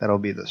last. That'll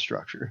be the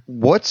structure.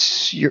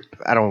 What's your...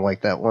 I don't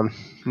like that one.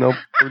 Nope.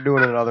 We're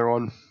doing another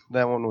one.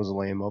 That one was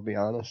lame, I'll be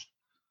honest.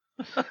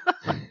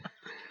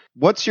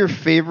 What's your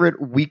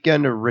favorite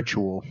weekend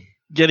ritual?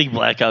 Getting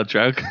blackout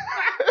drunk.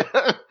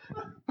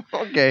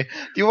 Okay. Do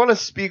you want to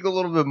speak a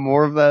little bit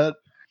more of that?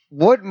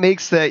 What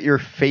makes that your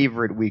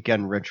favorite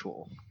weekend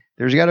ritual?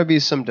 There's got to be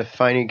some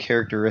defining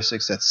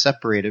characteristics that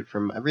separate it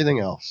from everything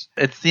else.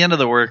 It's the end of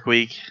the work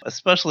week,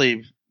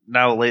 especially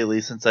now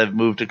lately since I've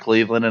moved to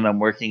Cleveland and I'm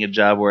working a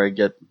job where I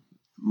get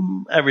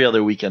every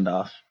other weekend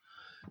off.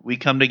 We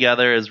come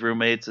together as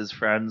roommates, as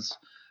friends.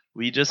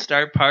 We just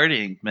start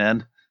partying,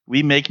 man.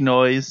 We make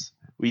noise.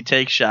 We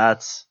take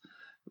shots.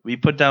 We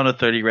put down a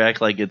 30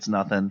 rack like it's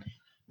nothing.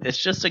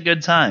 It's just a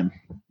good time.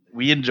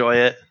 We enjoy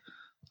it.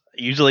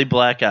 Usually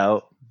black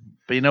out.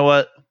 But you know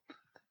what?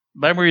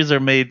 Memories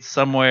are made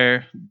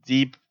somewhere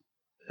deep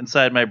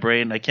inside my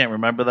brain. I can't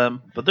remember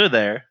them, but they're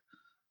there.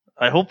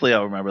 Hopefully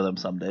I'll remember them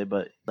someday,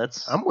 but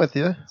I'm with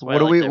you. why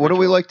I What like that do we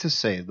ritual. like to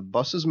say? The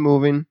bus is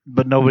moving,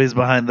 but nobody's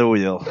behind the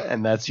wheel.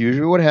 and that's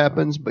usually what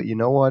happens. But you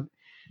know what?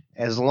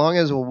 As long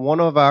as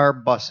one of our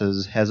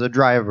buses has a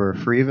driver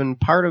for even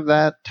part of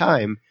that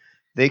time,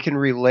 they can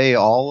relay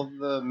all of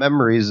the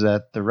memories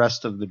that the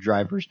rest of the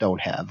drivers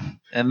don't have.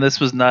 And this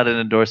was not an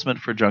endorsement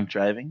for drunk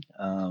driving.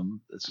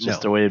 It's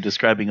just No. a way of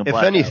describing a If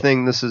blackout.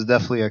 anything, this is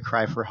definitely a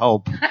cry for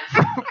help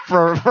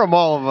from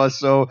all of us.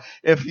 So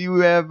if you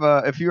have,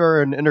 if you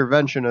are an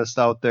interventionist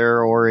out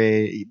there, or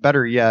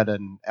better yet,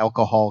 an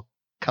alcohol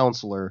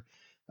counselor,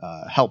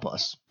 help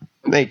us.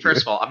 Thank you.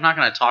 First of all, I'm not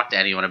going to talk to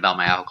anyone about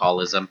my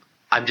alcoholism.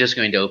 I'm just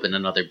going to open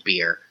another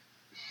beer.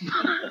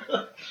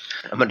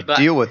 I'm going to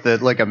deal with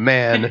it like a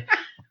man.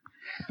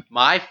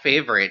 My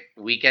favorite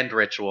weekend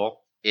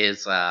ritual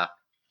is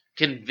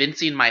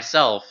convincing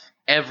myself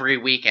every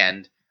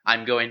weekend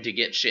I'm going to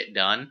get shit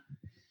done,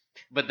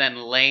 but then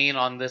laying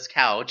on this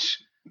couch,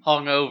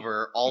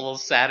 hungover all of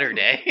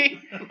Saturday,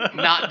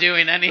 not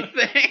doing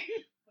anything.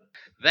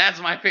 That's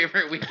my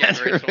favorite weekend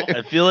ritual.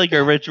 I feel like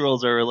our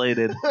rituals are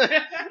related.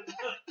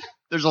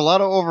 There's a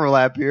lot of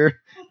overlap here.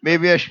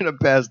 Maybe I should have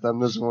passed on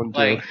this one too.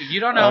 Like, you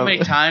don't know how many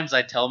times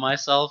I tell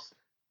myself,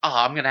 oh,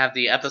 I'm going to have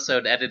the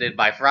episode edited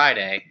by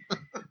Friday.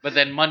 But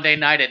then Monday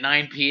night at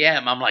 9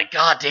 p.m., I'm like,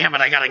 God damn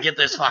it, I got to get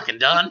this fucking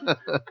done.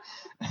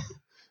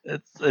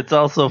 It's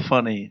also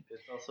funny.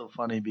 It's also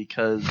funny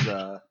because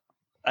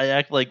I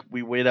act like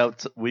we wait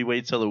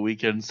till the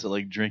weekends to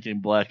like drink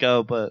and black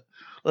out, but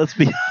let's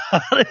be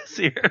honest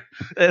here.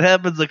 It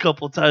happens a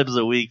couple times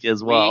a week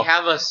as well. We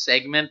have a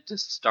segment to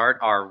start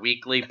our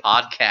weekly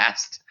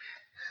podcast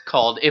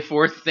called If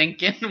We're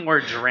Thinking,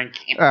 We're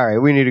Drinking. All right,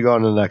 we need to go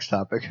on to the next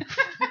topic.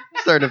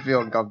 Starting to feel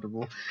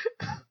uncomfortable.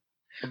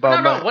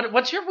 No,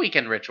 what's your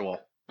weekend ritual?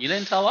 You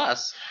didn't tell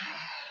us.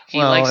 He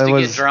Well, likes it to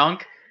was- get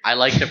drunk I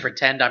like to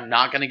pretend I'm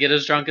not going to get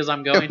as drunk as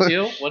I'm going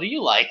to. What do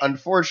you like?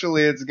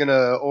 Unfortunately, it's going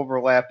to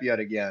overlap yet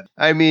again.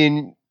 I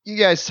mean, you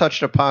guys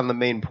touched upon the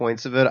main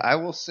points of it. I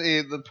will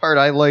say the part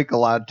I like a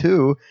lot,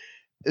 too,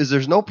 is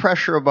there's no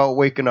pressure about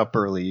waking up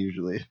early,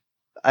 usually.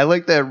 I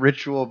like that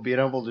ritual of being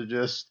able to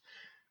just,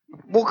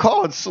 we'll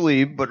call it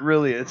sleep, but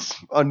really it's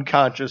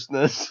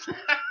unconsciousness.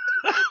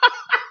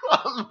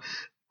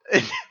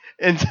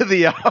 into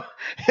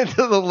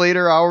the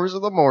later hours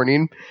of the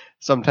morning.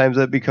 Sometimes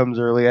that becomes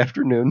early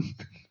afternoon.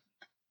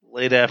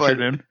 Late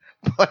afternoon.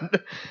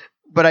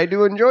 But I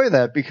do enjoy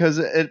that because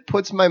it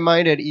puts my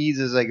mind at ease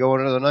as I go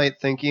into the night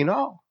thinking,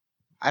 oh,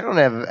 I don't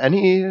have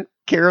any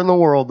care in the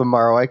world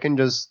tomorrow. I can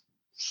just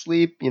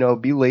sleep,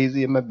 be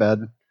lazy in my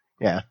bed.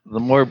 Yeah. The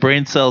more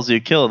brain cells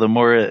you kill, the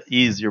more at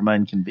ease your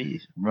mind can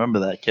be. Remember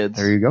that, kids.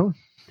 There you go.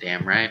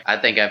 Damn right. I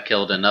think I've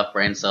killed enough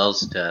brain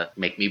cells to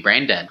make me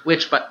brain dead.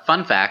 But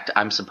fun fact,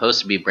 I'm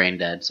supposed to be brain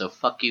dead, so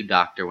fuck you,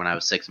 doctor, when I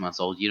was 6 months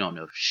old. You don't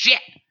know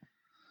shit.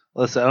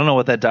 Listen, I don't know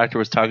what that doctor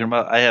was talking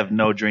about. I have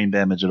no brain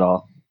damage at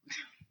all.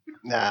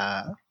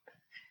 Nah.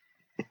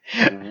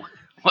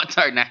 What's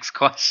our next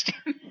question?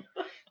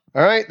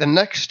 All right, the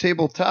next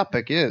table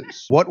topic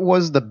is, what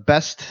was the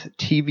best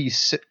TV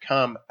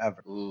sitcom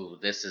ever? Ooh,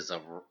 this is a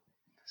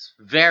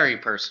very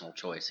personal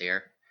choice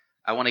here.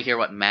 I want to hear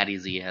what Matty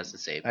Z has to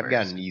say first. I've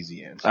got an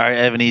easy answer. All right,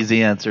 I have an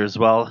easy answer as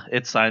well.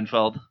 It's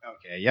Seinfeld.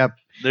 Okay, yep.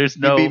 You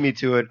beat me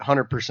to it.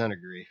 100%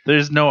 agree.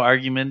 There's no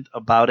argument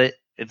about it.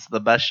 It's the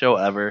best show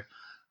ever.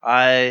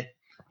 I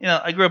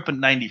grew up in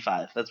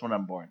 95. That's when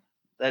I'm born.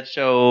 That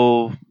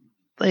show,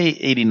 late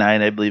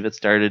 89, I believe it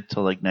started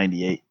till like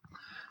 98.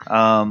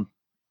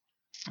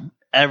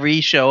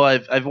 Every show,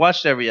 I've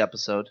watched every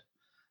episode,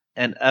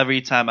 and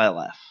every time I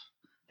laugh.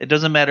 It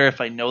doesn't matter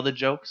if I know the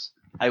jokes.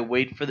 I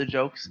wait for the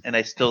jokes, and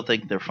I still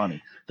think they're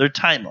funny. They're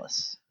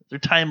timeless. They're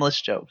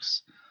timeless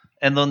jokes.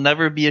 And there'll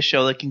never be a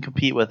show that can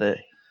compete with it.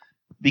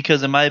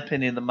 Because, in my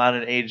opinion, the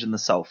modern age and the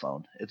cell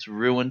phone, it's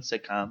ruined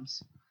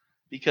sitcoms.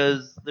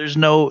 Because there's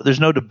no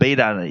debate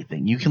on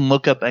anything. You can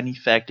look up any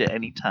fact at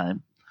any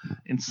time.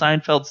 And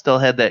Seinfeld still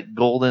had that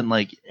golden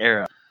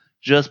era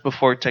just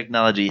before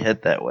technology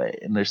hit that way.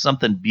 And there's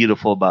something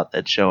beautiful about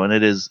that show, and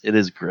it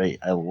is great.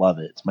 I love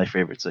it. It's my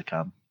favorite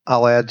sitcom.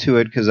 I'll add to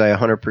it because I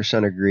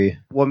 100% agree.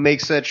 What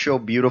makes that show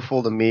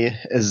beautiful to me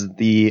is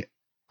the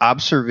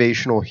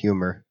observational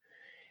humor.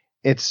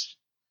 It's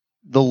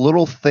the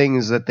little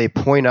things that they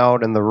point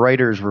out, and the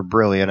writers were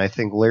brilliant. I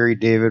think Larry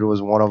David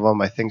was one of them.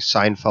 I think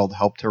Seinfeld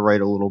helped to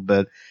write a little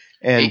bit.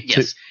 And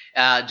yes.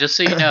 Just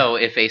so you know,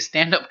 if a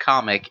stand-up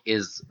comic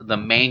is the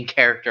main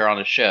character on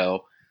a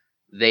show,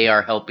 they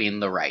are helping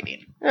the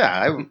writing.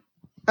 Yeah,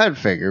 I'd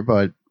figure,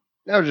 but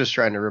I was just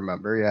trying to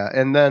remember. Yeah,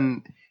 and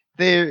then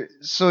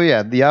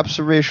the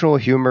observational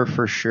humor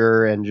for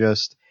sure, and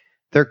just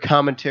their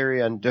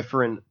commentary on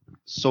different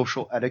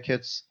social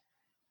etiquettes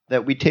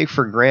that we take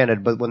for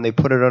granted, but when they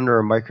put it under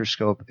a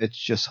microscope, it's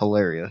just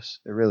hilarious.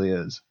 It really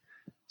is.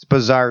 It's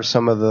bizarre,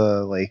 some of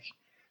the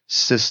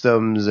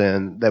systems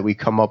and that we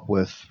come up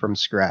with from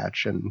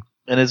scratch, and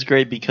it's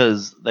great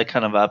because that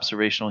kind of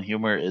observational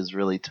humor is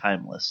really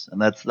timeless,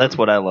 and that's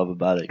what I love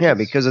about it. Yeah,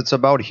 because it's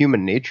about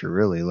human nature,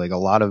 really. A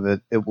lot of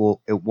it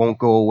won't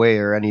go away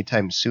or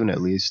anytime soon,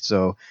 at least.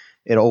 So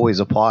it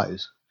always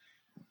applies.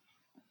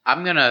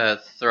 I'm gonna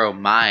throw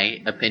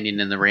my opinion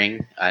in the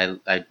ring. I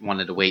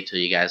wanted to wait till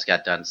you guys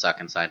got done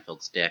sucking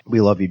Seinfeld's dick.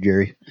 We love you,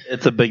 Jerry.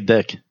 It's a big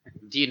dick.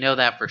 Do you know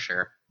that for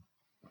sure?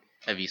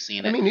 Have you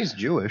seen it? I mean, he's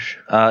Jewish.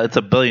 It's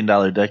 $1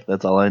 billion dick.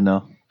 That's all I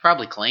know.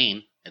 Probably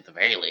clean, at the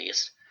very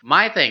least.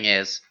 My thing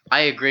is,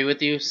 I agree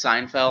with you.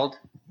 Seinfeld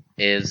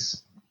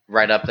is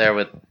right up there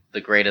with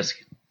the greatest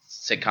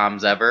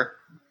sitcoms ever.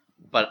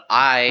 But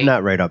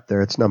not right up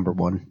there. It's number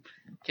one.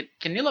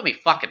 Can you let me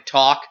fucking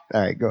talk?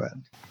 All right, go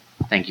ahead.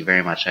 Thank you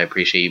very much. I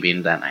appreciate you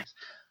being that nice.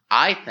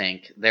 I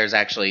think there's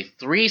actually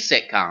 3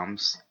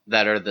 sitcoms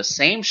that are the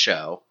same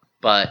show,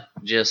 but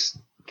just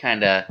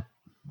kind of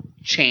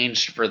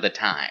changed for the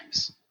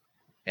times.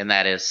 And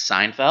that is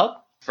Seinfeld,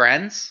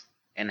 Friends,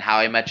 and How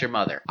I Met Your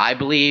Mother. I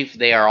believe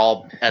they are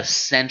all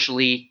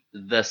essentially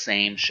the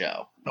same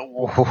show.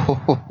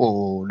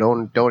 Oh,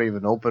 don't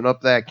even open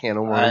up that can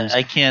of worms.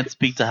 I can't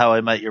speak to How I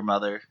Met Your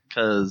Mother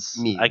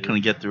because I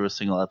couldn't get through a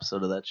single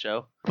episode of that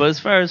show. But as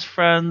far as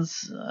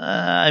Friends,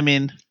 I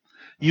mean,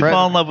 you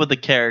fall in love with the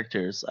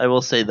characters. I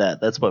will say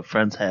that. That's what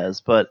Friends has.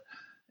 But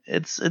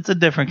it's a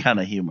different kind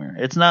of humor.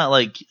 It's not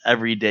like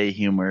everyday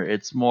humor.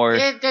 It's more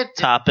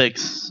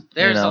topics.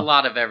 There's a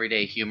lot of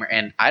everyday humor.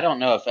 And I don't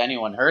know if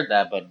anyone heard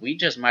that, but we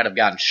just might have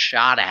gotten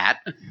shot at.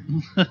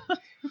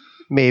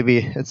 Maybe.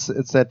 It's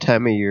that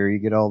time of year. You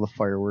get all the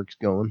fireworks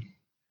going.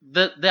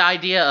 The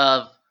idea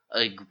of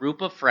a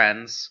group of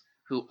friends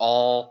who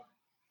all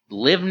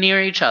live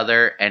near each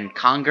other and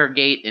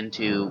congregate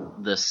into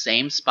the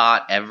same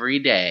spot every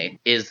day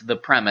is the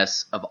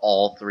premise of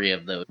all 3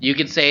 of those. You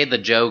could say the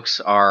jokes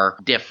are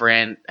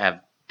different, have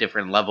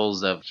different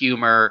levels of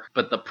humor,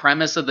 but the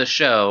premise of the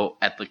show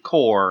at the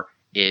core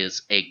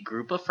is a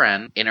group of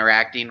friends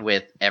interacting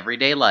with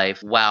everyday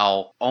life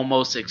while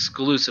almost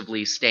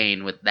exclusively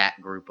staying with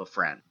that group of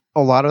friends.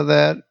 A lot of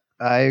that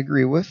I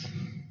agree with.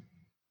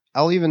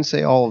 I'll even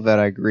say all of that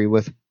I agree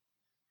with,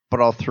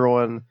 but I'll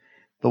throw in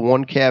the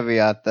one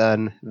caveat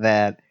then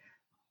that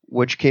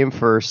which came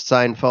first,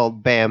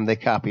 Seinfeld, bam, they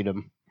copied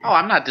him. Oh,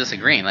 I'm not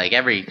disagreeing. Like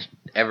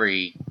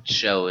every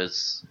show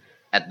is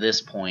at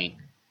this point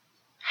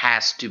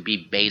has to be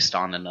based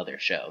on another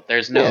show.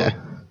 There's no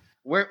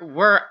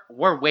we're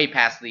way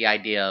past the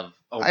idea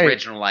of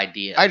original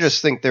ideas. I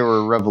just think they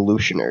were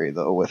revolutionary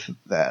though with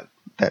that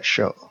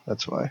show.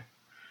 That's why.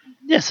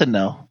 Yes and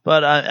no,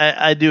 but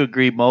I do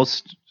agree.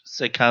 Most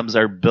sitcoms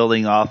are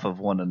building off of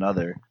one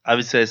another.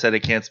 Obviously, I said I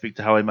can't speak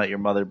to How I Met Your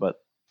Mother,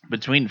 but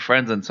between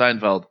Friends and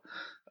Seinfeld,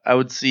 I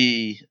would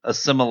see a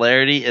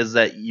similarity is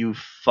that you've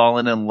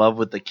fallen in love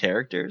with the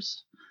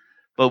characters,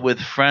 but with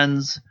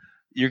Friends,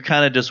 you're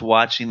kind of just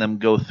watching them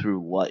go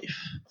through life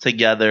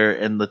together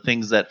and the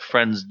things that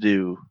friends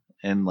do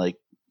and like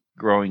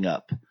growing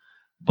up.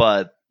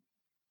 But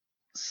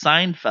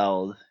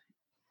Seinfeld,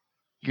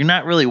 you're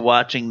not really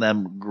watching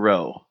them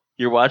grow.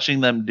 You're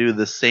watching them do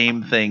the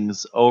same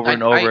things over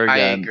and over again. I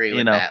agree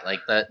with that.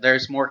 Like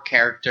there's more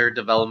character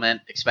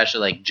development,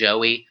 especially like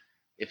Joey.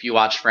 If you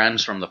watch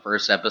Friends from the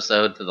first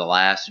episode to the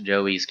last,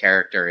 Joey's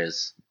character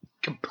is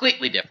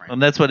completely different.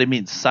 And that's what it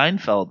means.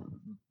 Seinfeld,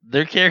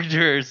 their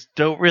characters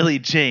don't really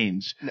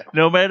change.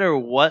 No matter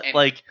what, And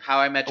like How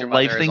I Met Your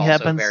life Mother thing is also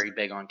happens. very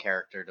big on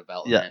character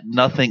development. Yeah,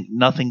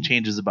 nothing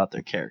changes about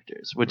their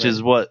characters, which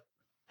is what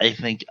I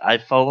think I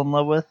fall in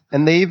love with.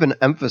 And they even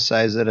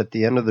emphasize it at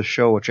the end of the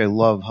show, which I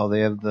love how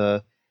they have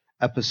the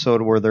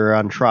episode where they're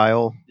on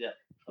trial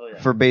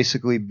for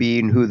basically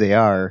being who they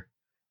are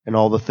and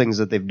all the things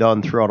that they've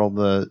done throughout all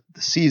the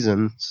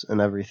seasons and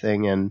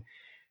everything. And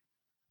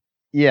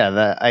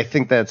yeah, I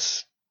think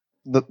that's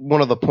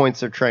one of the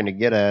points they're trying to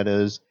get at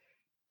is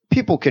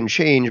people can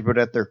change, but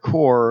at their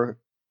core,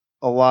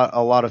 a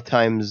lot of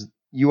times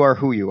you are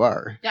who you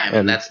are. Yeah, I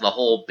mean, that's the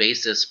whole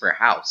basis for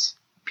House.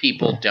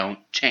 People don't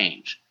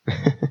change.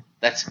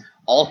 That's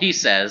all he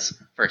says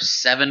for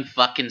 7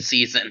 fucking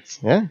seasons.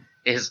 Yeah.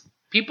 Is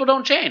people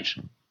don't change.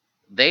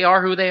 They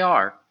are who they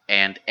are.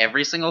 And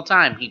every single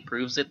time he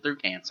proves it through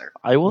cancer.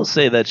 I will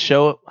say that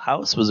show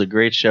House was a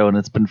great show, and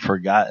it's been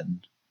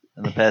forgotten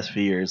in the past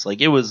few years.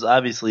 Like, it was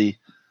obviously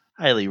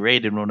highly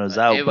rated when it was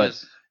out, but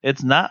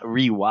it's not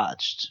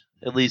rewatched.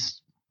 At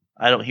least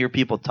I don't hear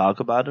people talk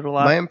about it a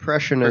lot. My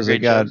impression is it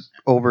got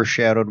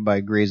overshadowed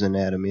by Grey's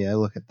Anatomy. I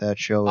look at that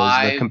show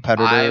as the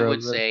competitor. I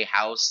would say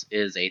House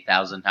is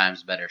 1,000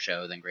 times better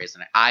show than Grey's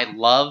Anatomy. I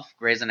love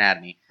Grey's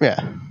Anatomy.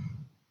 Yeah.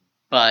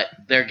 But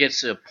there gets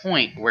to a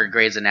point where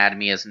Grey's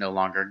Anatomy is no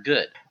longer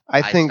good.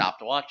 I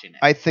stopped watching it.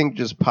 I think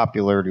just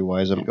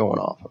popularity-wise, I'm going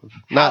off of.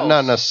 Not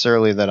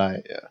necessarily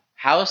that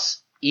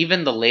House,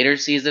 even the later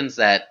seasons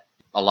that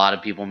a lot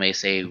of people may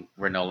say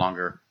were no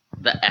longer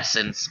the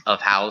essence of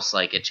House,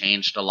 like it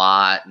changed a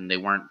lot and they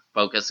weren't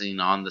focusing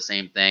on the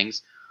same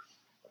things.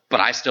 But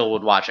I still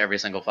would watch every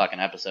single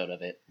fucking episode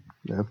of it.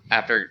 Yeah.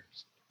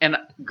 And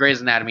Grey's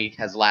Anatomy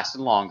has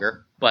lasted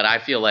longer, but I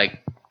feel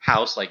like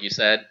House, like you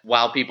said,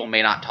 while people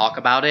may not talk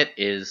about it,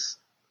 is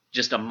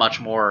just a much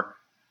more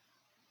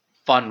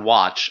fun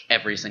watch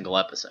every single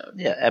episode.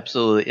 Yeah,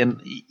 absolutely.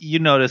 And you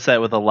notice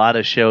that with a lot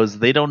of shows,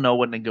 they don't know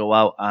when to go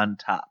out on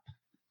top.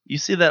 You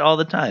see that all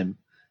the time.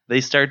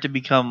 They start to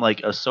become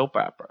like a soap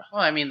opera.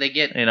 Well, I mean,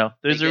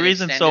 there's a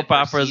reason soap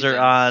operas are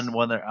on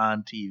when they're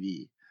on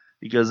TV.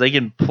 Because they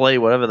can play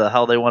whatever the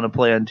hell they want to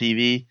play on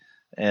TV,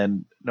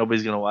 and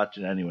nobody's going to watch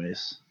it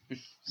anyways.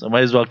 So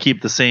might as well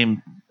keep the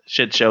same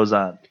shit shows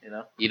on,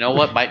 You know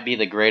what might be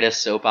the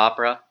greatest soap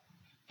opera?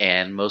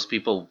 And most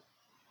people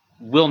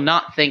will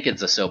not think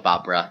it's a soap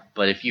opera,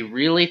 but if you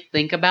really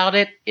think about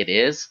it, it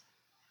is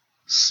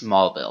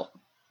Smallville.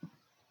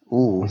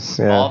 Ooh,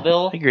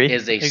 Smallville Agree.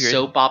 is a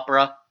soap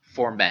opera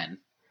for men.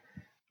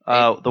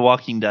 The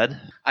Walking Dead.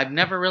 I've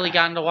never really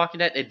gotten to Walking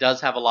Dead. It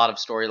does have a lot of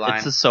storyline.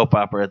 It's a soap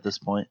opera at this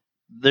point.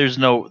 There's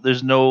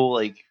no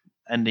like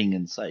ending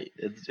in sight.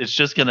 It's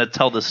just gonna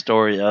tell the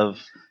story of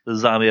the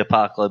zombie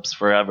apocalypse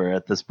forever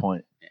at this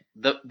point.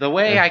 The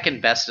way I can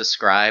best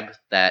describe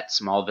that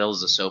Smallville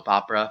is a soap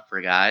opera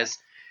for guys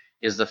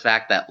is the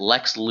fact that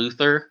Lex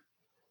Luthor,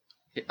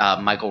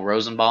 Michael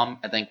Rosenbaum,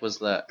 I think was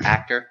the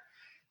actor,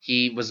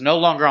 he was no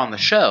longer on the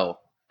show,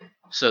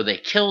 so they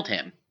killed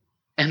him.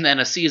 And then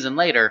a season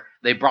later,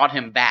 they brought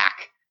him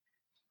back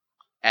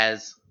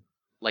as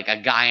like a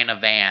guy in a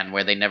van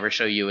where they never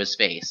show you his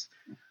face.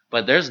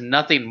 But there's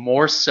nothing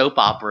more soap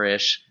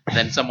opera-ish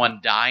than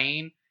someone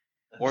dying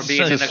or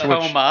being in a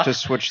coma. To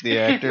switch the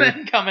actor. And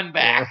then coming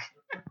back.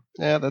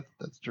 Yeah,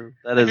 that's true.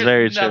 That is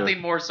very true. Nothing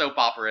more soap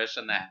opera-ish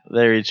than that.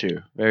 Very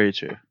true. Very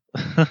true.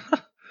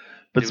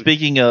 But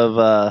speaking of,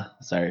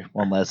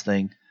 one last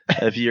thing.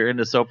 If you're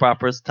into soap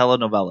operas,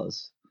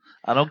 telenovelas.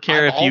 I don't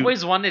care I've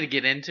always wanted to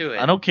get into it.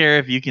 I don't care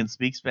if you can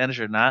speak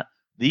Spanish or not.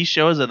 These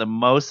shows are the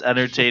most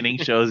entertaining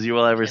shows you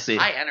will ever see.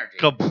 High energy.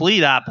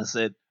 Complete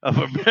opposite of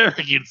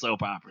American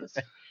soap operas.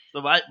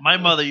 So my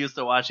mother used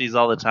to watch these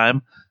all the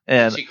time,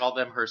 and She called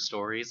them her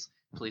stories.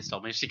 Please tell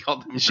me she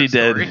called them. she her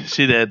did.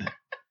 stories.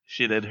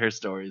 She did her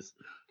stories.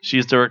 She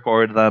used to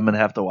record them and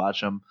have to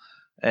watch them.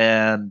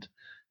 And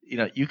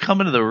you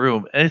come into the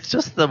room and it's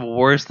just the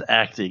worst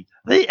acting,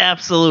 the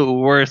absolute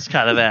worst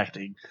kind of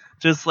acting.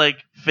 Just like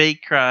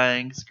fake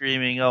crying,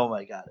 screaming. Oh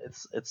my god,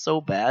 it's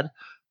so bad,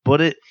 but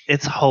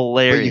it's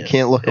hilarious. But you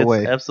can't look It's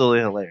away.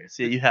 Absolutely hilarious.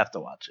 Yeah, you have to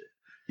watch it.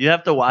 You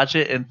have to watch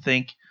it and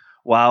think,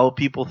 wow,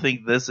 people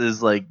think this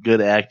is like good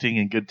acting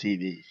and good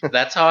TV.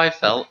 That's how I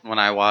felt when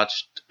I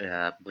watched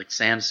like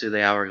Sands Through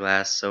the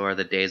Hourglass. So are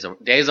the Days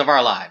of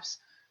Our Lives.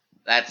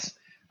 That's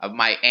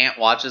my aunt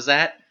watches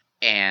that,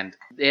 and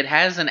it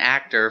has an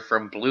actor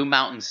from Blue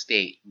Mountain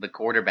State, the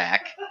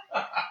quarterback.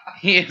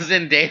 He is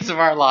in Days of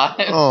Our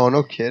Lives. Oh,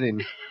 no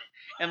kidding.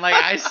 And like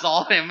I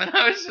saw him, and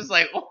I was just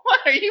like, "What?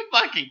 Are you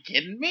fucking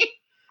kidding me?"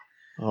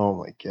 Oh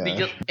my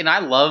god. And I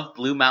love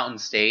Blue Mountain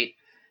State,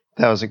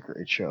 That was a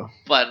great show.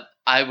 but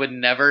I would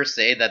never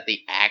say that the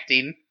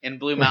acting in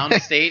Blue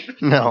Mountain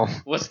State No.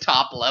 was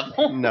top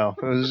level. No.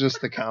 It was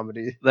just the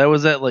comedy. That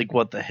was at like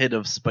what, the hit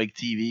of Spike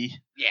TV?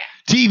 Yeah.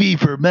 TV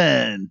for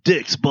men,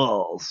 dicks,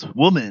 balls,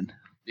 woman.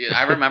 Dude,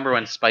 I remember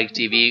when Spike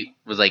TV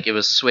was like, it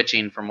was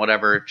switching from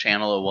whatever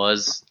channel it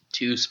was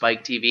to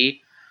Spike TV.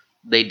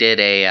 They did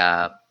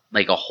a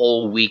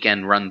whole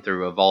weekend run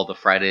through of all the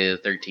Friday the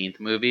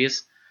 13th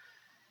movies.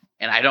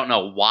 And I don't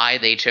know why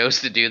they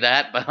chose to do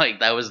that, but like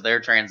that was their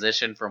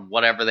transition from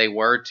whatever they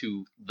were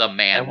to the I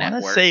Man want to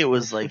Network. say it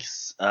was like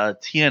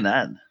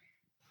TNN.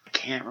 I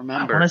can't I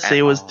remember. want to say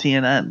it was all.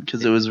 TNN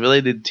because it was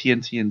related to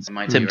TNT and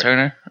Might be Tim right.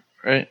 Turner,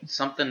 right?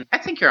 Something. I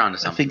think you're onto I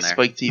something think there.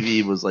 Spike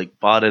TV was like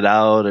bought it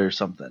out or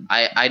something.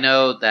 I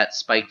know that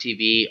Spike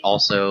TV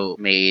also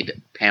made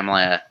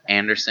Pamela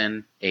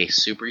Anderson a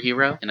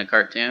superhero in a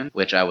cartoon,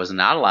 which I was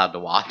not allowed to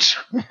watch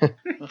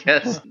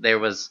because there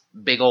was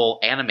big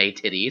old anime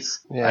titties.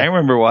 I Yeah.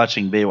 remember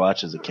watching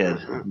Baywatch as a kid.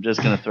 I'm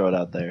just gonna throw it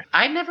out there.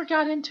 I never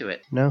got into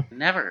it. No.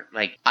 Never.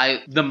 Like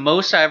the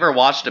most I ever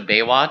watched a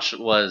Baywatch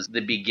was the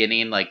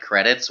beginning like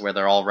credits where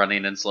they're all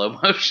running in slow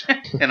motion,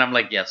 and I'm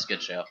like, yes,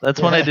 good show. That's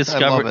when I I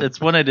discovered. love it.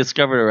 It's when I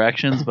discovered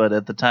erections, but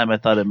at the time I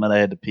thought it meant I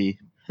had to pee.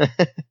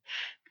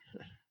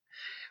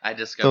 I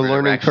discovered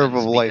learning erections curve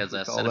of life, because we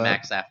of call that.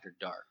 Cinemax After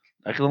Dark.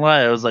 Not gonna lie,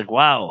 I was like,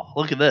 "Wow,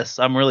 look at this!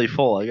 I'm really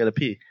full. I gotta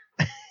pee."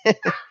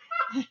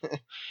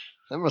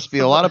 There must be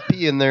a lot of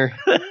pee in there.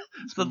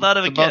 It's the thought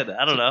of a It's about- kid.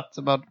 I don't know. It's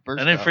about to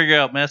burst I didn't out. figure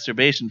out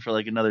masturbation for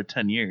like another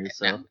 10 years.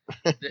 So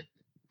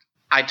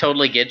I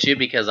totally get you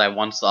because I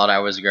once thought I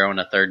was growing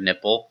a third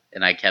nipple,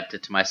 and I kept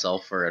it to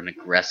myself for an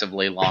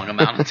aggressively long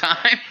amount of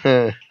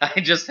time. I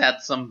just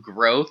had some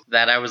growth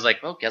that I was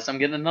like, well, guess I'm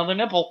getting another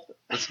nipple.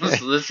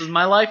 This is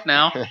my life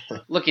now.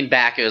 Looking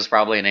back, it was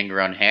probably an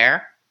ingrown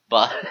hair,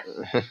 but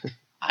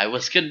I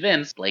was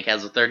convinced Blake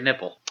has a third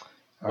nipple.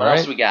 What All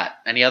else right. we got?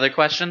 Any other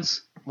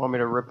questions? Want me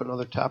to rip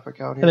another topic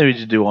out I here? think we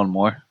should do one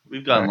more.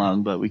 We've gone Alright.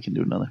 long, but we can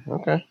do another.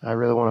 Okay. I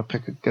really want to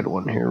pick a good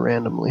one here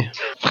randomly.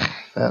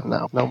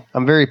 No.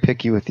 I'm very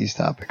picky with these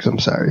topics. I'm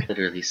sorry.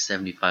 Literally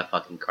 75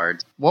 fucking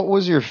cards. What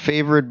was your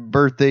favorite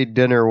birthday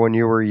dinner when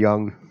you were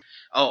young?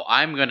 Oh,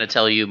 I'm going to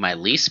tell you my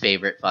least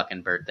favorite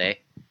fucking birthday.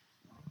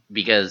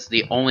 Because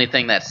the only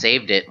thing that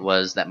saved it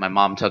was that my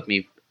mom took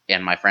me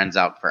and my friends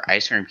out for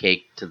ice cream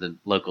cake to the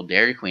local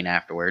Dairy Queen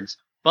afterwards.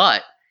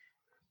 But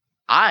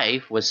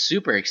I was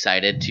super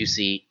excited to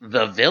see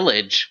The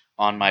Village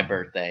on my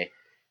birthday.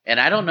 And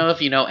I don't know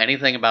if you know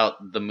anything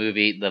about the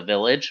movie The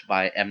Village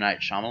by M. Night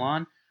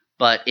Shyamalan,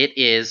 but it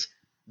is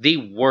the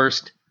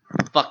worst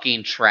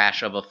fucking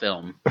trash of a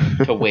film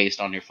to waste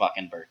on your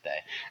fucking birthday.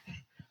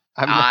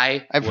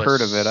 I've was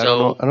heard of it.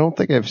 So, I don't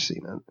think I've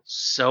seen it.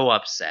 so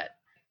upset.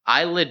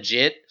 I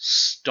legit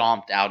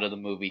stomped out of the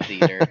movie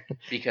theater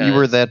because You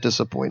were that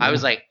disappointed. I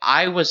was like,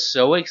 I was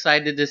so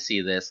excited to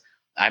see this.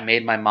 I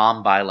made my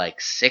mom buy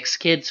like 6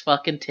 kids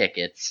fucking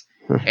tickets,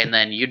 and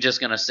then you're just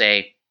gonna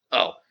say,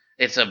 oh,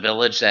 it's a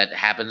village that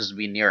happens to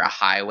be near a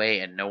highway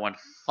and no one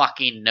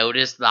fucking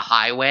noticed the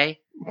highway?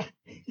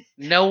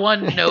 No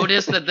one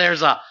noticed that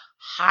there's a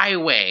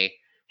highway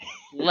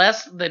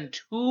less than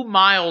 2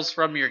 miles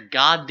from your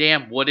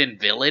goddamn wooden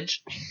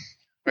village?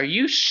 Are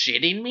you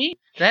shitting me?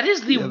 That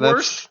is the Yeah, that's-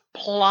 worst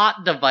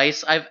plot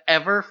device I've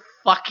ever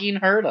fucking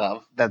heard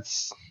of.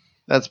 That's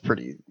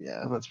pretty.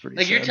 Yeah, that's pretty.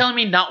 Like, sad. you're telling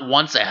me not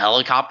once a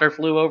helicopter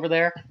flew over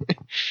there?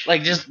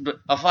 Like, just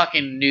a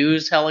fucking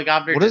news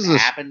helicopter What just is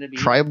this happened to be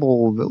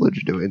tribal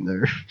village doing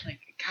there? like,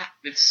 God,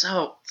 it's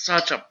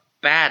such a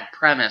bad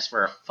premise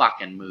for a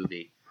fucking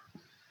movie.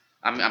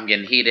 I'm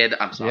getting heated.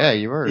 I'm sorry. Yeah,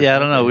 you were. Yeah, I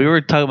don't know. We were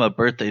talking about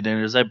birthday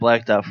dinners. I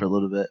blacked out for a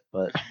little bit,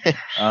 but I Hey,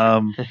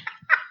 don't.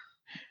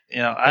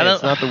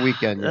 it's not the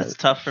weekend That's yet.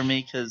 tough for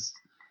me because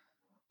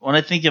when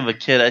I think of a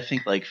kid, I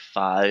think like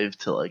 5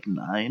 to like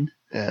 9,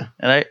 Yeah.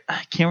 and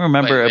I can't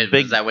remember Wait, a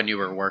big was that when you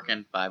were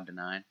working 5 to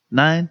 9?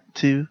 9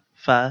 to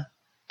 5.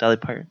 Dolly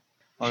Parton,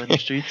 all in the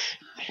streets,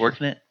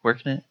 working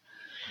it.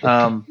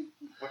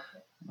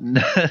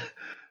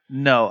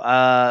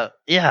 No,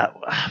 yeah,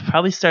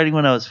 probably starting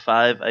when I was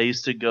 5. I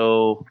used to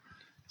go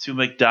to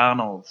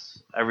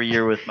McDonald's every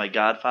year with my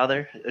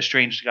godfather,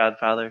 estranged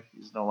godfather.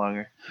 He's no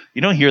longer.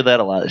 You don't hear that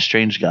a lot,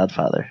 estranged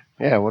godfather.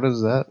 Yeah, what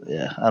is that?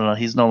 Yeah, I don't know.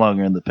 He's no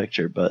longer in the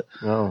picture, but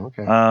Oh,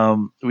 okay.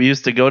 we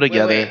used to go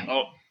together. Wait.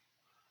 Oh,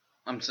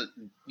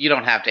 you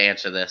don't have to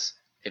answer this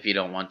if you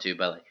don't want to,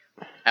 but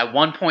like, at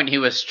one point he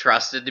was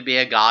trusted to be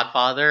a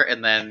godfather,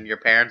 and then your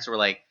parents were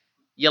like,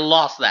 "You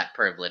lost that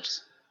privilege.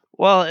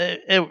 Well,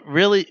 it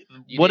really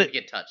You what didn't it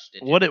get touched."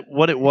 Did you?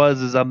 what it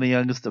was is I'm the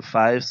youngest of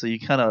 5, so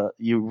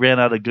you ran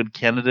out of good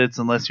candidates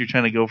unless you're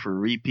trying to go for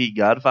repeat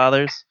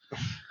godfathers.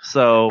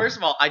 So First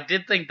of all, I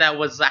did think that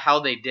was how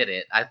they did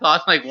it. I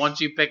thought like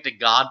once you picked a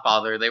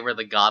godfather, they were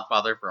the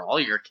godfather for all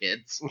your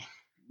kids.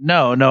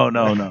 no.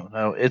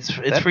 It's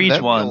for each That'd be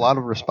one. a lot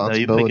of No, you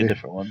responsibility. pick a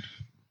different one.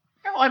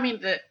 No, I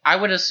mean, I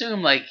would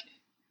assume like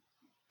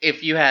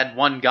if you had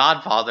one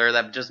godfather,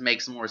 that just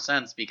makes more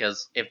sense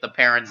because if the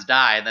parents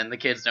die, then the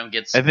kids don't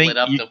get I think split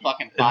up you- to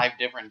fucking 5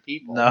 different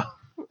people. No.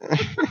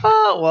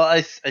 Oh, well,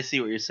 I see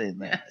what you're saying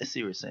there. I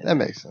see what you're saying. That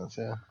makes sense,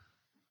 yeah.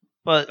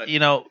 But But you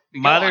know, Go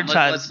modern on,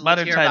 times,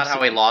 let's hear about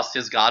how he lost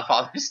his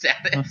godfather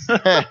status.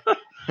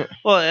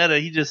 Well, Ed,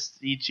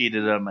 he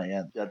cheated on my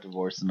aunt, got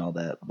divorced and all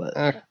that. But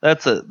Eh,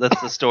 that's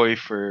a story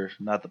for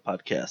not the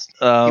podcast.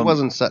 he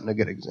wasn't setting a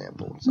good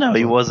example. No,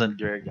 he wasn't,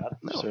 Jared God.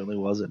 No. Certainly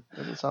wasn't.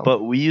 Doesn't sound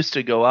But we used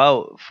to go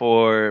out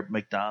for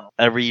McDonald's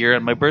every year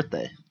on my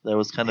birthday. That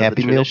was kind of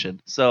Happy the Meal?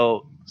 tradition.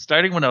 So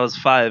starting when I was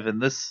 5,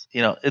 and this,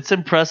 it's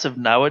impressive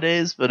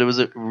nowadays, but it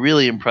was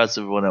really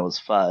impressive when I was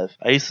 5.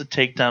 I used to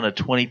take down a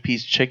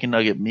 20-piece chicken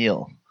nugget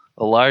meal,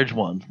 a large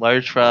one,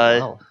 large fry,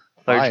 Wow.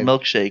 large 5.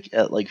 milkshake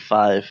at like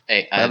 5.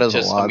 Hey, That is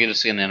a lot. I'm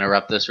just going to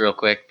interrupt this real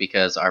quick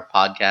because our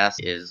podcast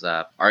is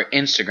our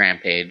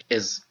Instagram page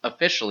is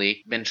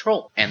officially been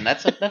trolled, and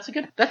that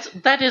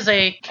is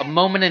a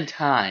moment in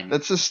time.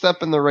 That's a step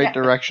in the right Yeah,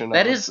 direction.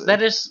 That I would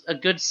is say. a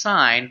good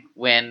sign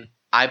when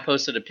I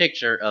posted a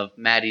picture of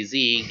Matty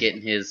Z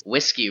getting his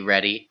whiskey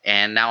ready,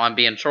 and now I'm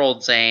being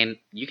trolled saying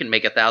you can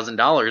make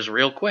 $1,000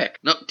 real quick.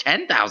 No,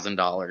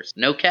 $10,000.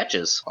 No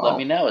catches. Let Oh.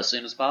 me know as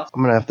soon as possible.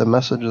 I'm gonna have to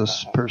message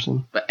this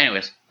person. But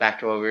anyways,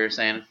 back to what we were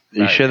saying. Are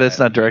you sure that's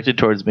not directed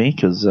towards me?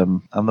 Because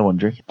I'm the one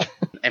drinking.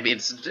 I mean,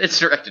 it's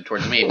directed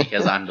towards me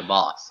because I'm the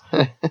boss.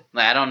 Like,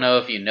 I don't know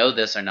if you know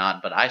this or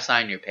not, but I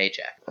sign your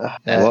paycheck.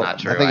 That's Well, not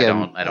true. I think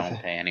I don't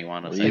pay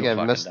anyone. I think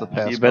I've missed the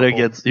past. You better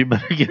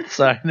couple. get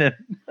signed in.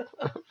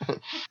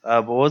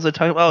 But what was I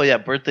talking about? Oh yeah,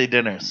 birthday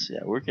dinners. Yeah,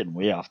 we're getting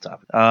way off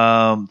topic.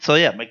 So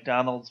yeah,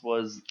 McDonald's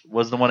was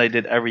the one I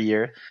did every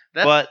year.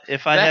 But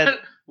if I had,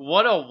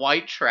 what a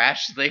white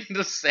trash thing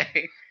to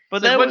say.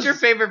 but Like, that what's was your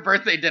favorite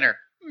birthday dinner?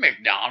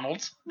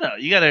 McDonald's. no.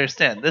 You gotta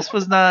understand. This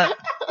was not.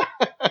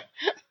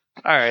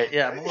 All right,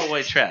 yeah, I'm a little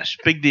white trash.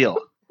 Big deal.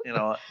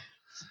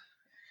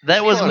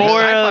 That was So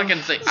more. I Of,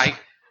 fucking say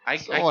I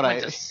So went what to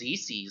I-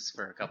 CC's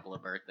for a couple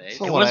of birthdays.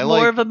 So it what, was I more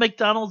like- of a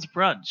McDonald's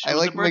brunch. It I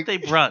was like a birthday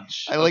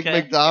brunch. I like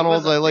okay?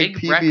 McDonald's. It was a I like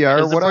big It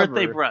PBR. was a Whatever.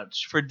 birthday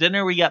brunch. For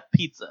dinner, we got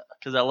pizza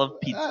because I love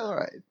pizza. All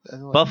right. I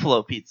like-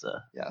 Buffalo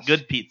pizza. Yes.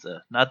 Good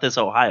pizza. Not this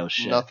Ohio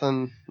shit.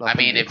 Nothing. I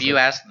mean, if you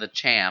ask the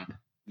champ,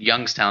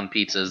 Youngstown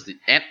Pizza is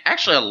and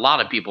actually a lot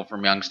of people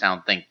from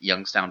Youngstown think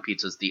Youngstown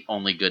Pizza is the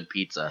only good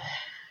pizza.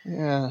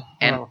 Yeah.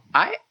 And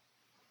well,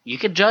 you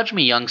could judge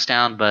me,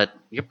 Youngstown, but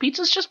your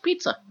pizza's just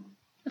pizza.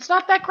 It's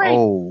not that great.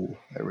 Oh,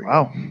 there we go.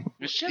 Wow.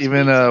 It's just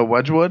Even pizza.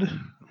 Wedgwood? Is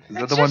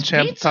that It's the one just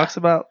Champ pizza. talks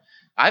about?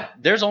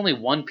 There's only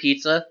one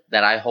pizza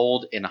that I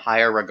hold in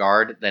higher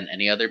regard than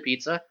any other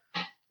pizza,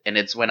 and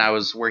it's when I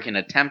was working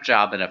a temp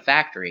job in a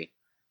factory,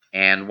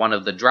 and one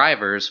of the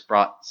drivers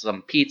brought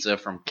some pizza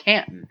from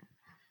Canton,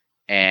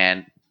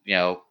 and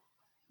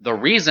the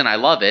reason I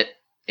love it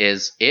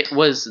is it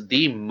was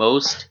the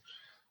most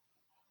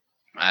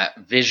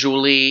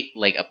visually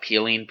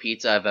appealing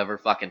pizza I've ever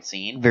fucking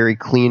seen. Very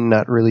clean,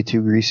 not really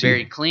too greasy.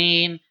 Very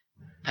clean.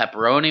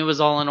 Pepperoni was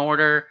all in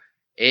order.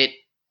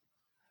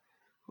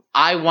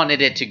 I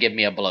wanted it to give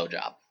me a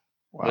blowjob.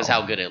 Wow. Was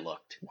how good it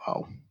looked.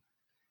 Wow.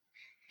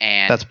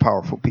 And That's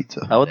powerful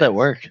pizza. How would that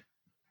work?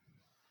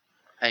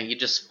 and you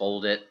just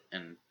fold it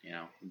and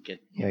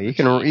get. Yeah, the you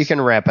can cheese.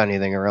 wrap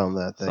anything around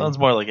that thing. Sounds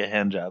more like a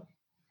hand job.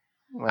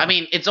 Well, I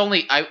mean, it's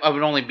only I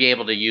would only be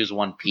able to use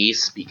one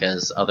piece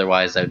because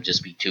otherwise that would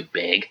just be too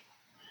big.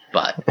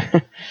 But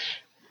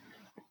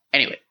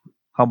anyway,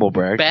 Humble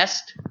brag.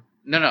 best.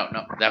 No.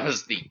 That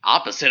was the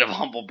opposite of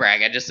humble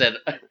brag. I just said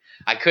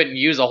I couldn't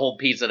use a whole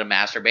pizza to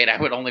masturbate. I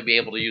would only be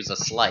able to use a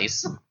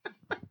slice.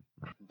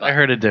 I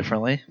heard it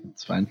differently.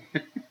 It's fine.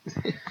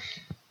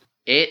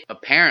 It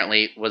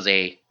apparently was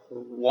a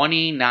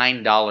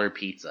 $29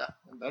 pizza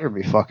better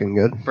be fucking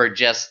good. for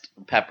just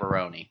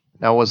pepperoni.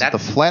 Now, was it the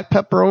That's- flat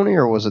pepperoni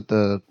or was it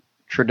the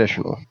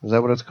traditional? Is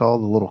that what it's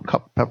called? The little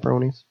cup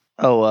pepperonis?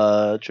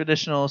 Oh,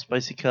 traditional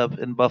spicy cup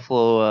in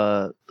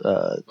Buffalo,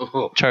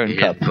 Charring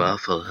cup.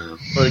 Buffalo. What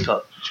do they call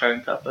it?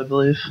 Charring cup, I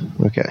believe.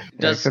 Okay.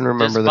 Yeah, I can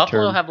remember does the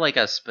Buffalo term. have like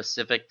a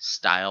specific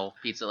style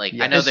pizza? Like I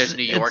Yes. know there's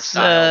New York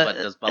style, but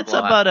does It's Buffalo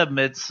about a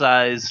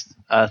mid-sized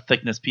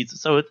thickness pizza.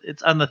 So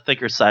it's on the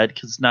thicker side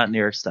because it's not New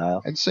York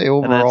style. I'd say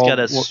And then overall, it's got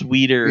a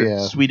sweeter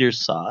yeah.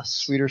 sauce.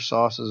 Sweeter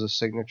sauce is a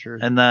signature.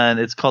 And then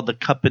it's called the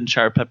cup and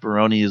char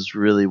pepperoni is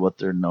really what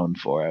they're known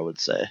for, I would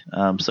say.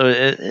 So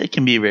it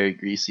can be very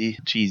greasy,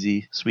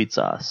 cheesy, sweet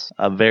sauce,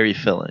 very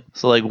filling.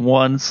 So like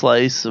one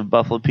slice of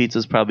buffalo pizza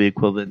is probably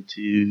equivalent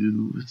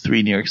to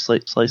 3 New York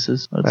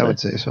slices. I would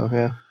say so,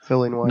 yeah.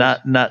 Filling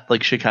wise. Not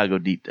like Chicago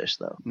deep dish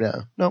though.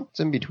 No, it's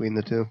in between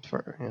the two.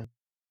 Yeah.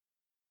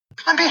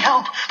 Let me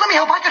help.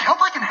 I can help.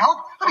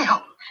 Let me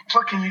help.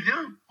 What can you do?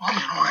 Well,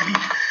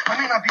 I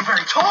may not be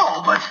very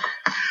tall, but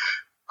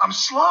I'm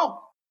slow.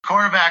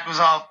 Quarterback was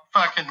all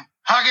fucking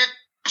hug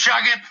it,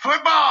 chug it,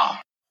 football.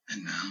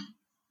 And now,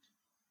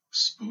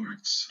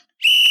 sports.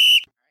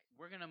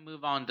 We're gonna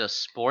move on to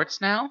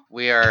sports now.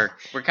 We're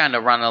kind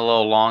of running a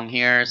little long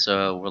here,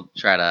 so we'll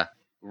try to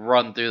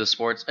run through the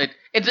sports.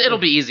 It'll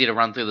be easy to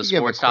run through the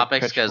sports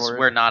topics because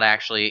we're not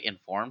actually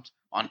informed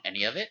on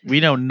any of it. We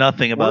know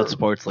nothing about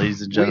sports,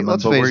 ladies and gentlemen.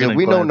 Let's face it,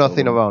 we know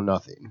nothing about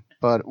nothing.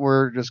 But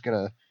we're just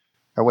gonna.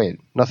 Oh wait,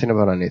 nothing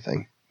about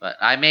anything. But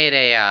I made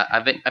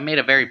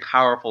a very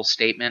powerful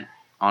statement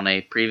on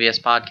a previous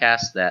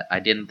podcast that I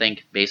didn't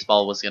think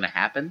baseball was going to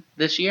happen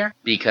this year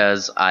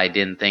because I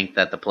didn't think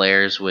that the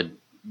players would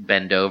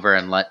bend over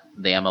and let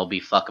the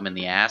MLB fuck them in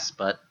the ass.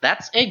 But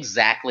that's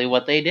exactly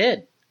what they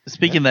did.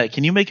 Speaking of that,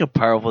 can you make a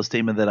powerful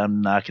statement that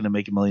I'm not going to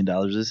make $1 million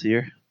this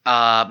year?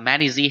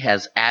 Matty Z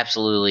has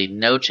absolutely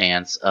no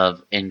chance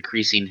of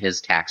increasing his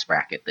tax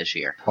bracket this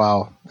year.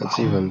 Wow, that's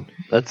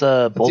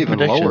a bold even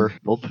prediction. lower.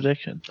 Bold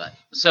prediction.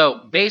 So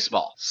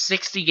baseball,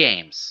 60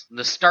 games.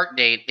 The start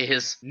date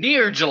is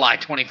near July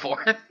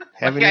 24th.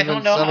 Haven't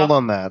even settled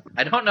on that.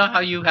 I don't know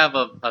how you have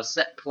a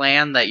set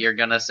plan that you're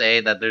gonna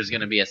say that there's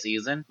gonna be a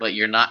season, but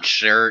you're not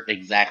sure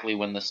exactly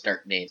when the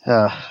start date.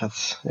 Yeah.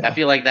 I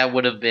feel like that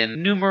would have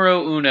been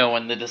numero uno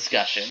in the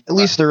discussion. At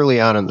least early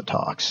on in the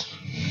talks.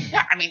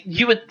 Yeah, I mean,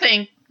 you would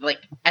think, like,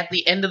 at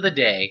the end of the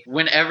day,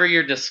 whenever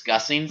you're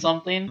discussing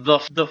something,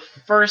 the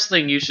first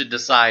thing you should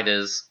decide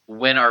is,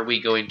 when are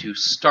we going to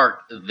start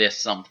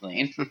this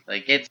something?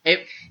 Like,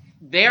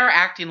 they are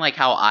acting like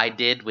how I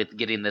did with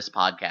getting this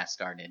podcast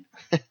started.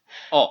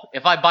 Oh,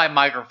 if I buy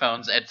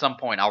microphones, at some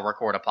point I'll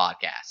record a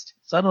podcast.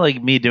 Sounded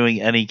like me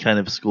doing any kind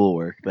of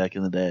schoolwork back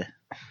in the day.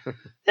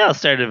 Yeah, I'll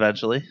start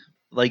eventually.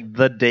 Like,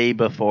 the day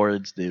before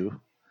it's due.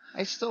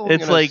 It's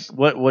like,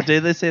 what day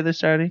they say they're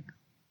starting?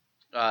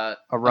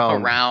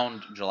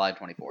 Around July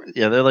 24th.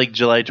 Yeah, they're like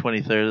July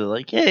 23rd. They're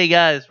like, hey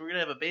guys, we're gonna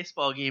have a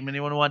baseball game.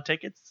 Anyone want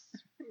tickets?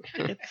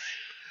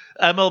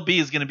 MLB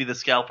is gonna be the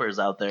scalpers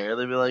out there.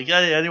 They'll be like,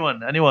 hey,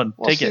 anyone,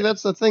 take it.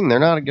 That's the thing. They're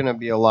not gonna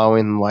be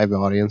allowing live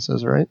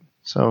audiences, right?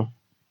 So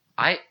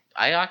I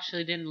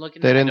actually didn't look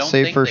into. They didn't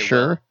say for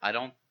sure.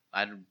 Will.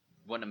 I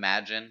wouldn't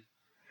imagine.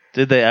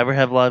 Did they ever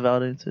have live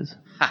audiences?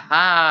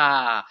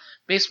 Ha!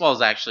 Baseball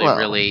is actually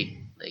really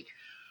like,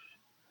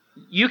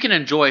 you can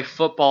enjoy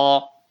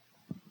football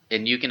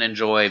and you can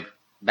enjoy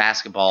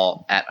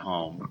basketball at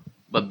home,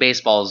 but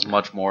baseball is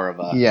much more of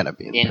a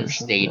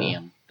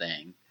in-stadium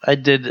thing. I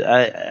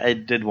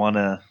did want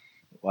to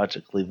watch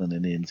a Cleveland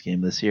Indians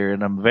game this year,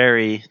 and I'm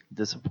very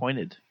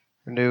disappointed.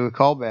 We're going to do a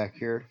callback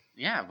here.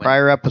 Yeah.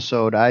 Prior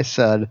episode, I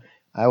said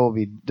I will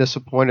be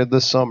disappointed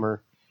this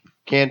summer.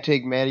 Can't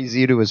take Matty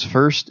Z to his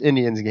first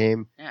Indians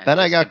game. Yeah, then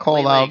I got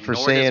called out for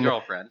saying, his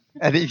girlfriend.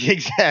 I think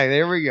exactly.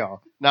 There we go.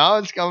 Now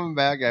it's coming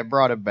back. I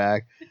brought it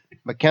back.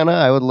 McKenna,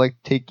 I would like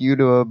to take you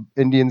to a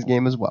Indians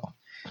game as well.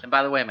 And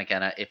by the way,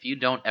 McKenna, if you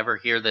don't ever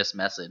hear this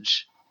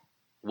message,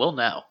 we'll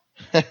know.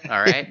 All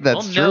right?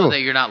 That's we'll true. know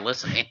that you're not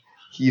listening.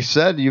 You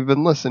said you've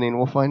been listening.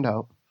 We'll find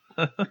out.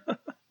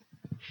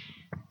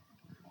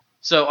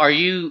 So are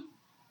you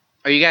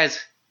guys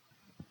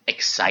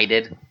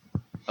excited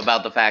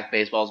about the fact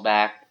baseball's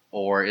back?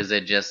 Or is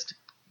it just...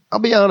 I'll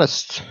be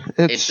honest.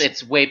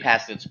 It's way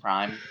past its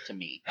prime to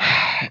me.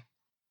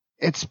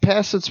 It's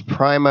past its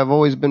prime. I've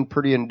always been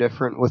pretty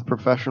indifferent with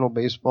professional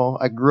baseball.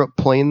 I grew up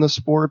playing the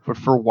sport, but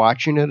for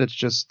watching it, it's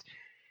just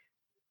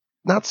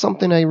not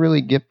something I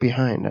really get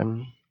behind.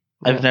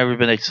 I've never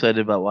been excited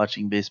about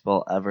watching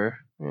baseball ever.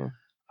 Yeah.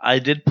 I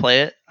did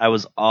play it. I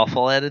was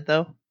awful at it,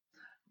 though.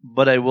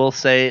 But I will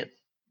say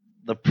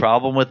the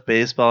problem with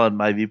baseball, in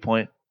my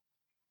viewpoint,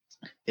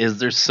 is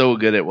they're so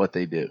good at what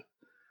they do.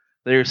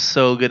 They're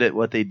so good at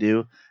what they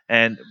do,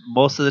 and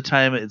most of the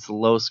time it's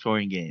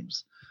low-scoring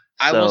games.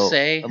 I will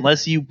say,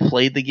 unless you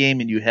played the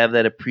game and you have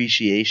that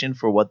appreciation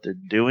for what they're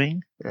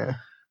doing,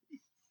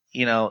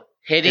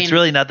 it's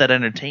really not that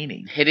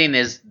entertaining. Hitting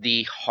is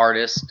the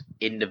hardest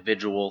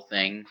individual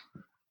thing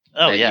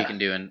you can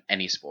do in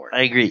any sport.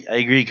 I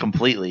agree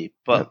completely,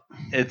 but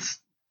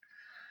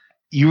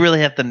you really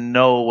have to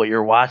know what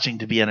you're watching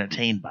to be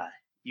entertained by.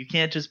 You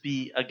can't just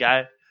be a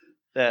guy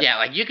that... Yeah,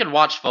 like you can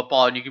watch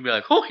football and you can be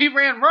like, oh, he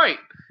ran right.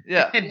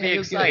 Yeah. And be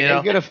excited.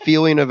 You get a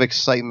feeling of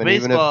excitement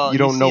Baseball, even if you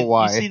don't know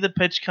why. You see the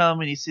pitch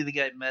come and you see the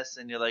guy miss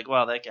and you're like,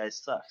 wow, that guy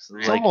sucks.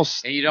 It's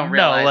almost... And you don't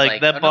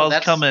realize that ball's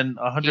coming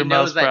 100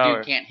 miles per hour. He knows that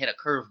dude can't hit a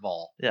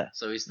curveball. Yeah.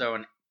 So he's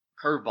throwing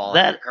curveball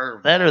after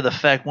curveball. That or the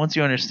fact, once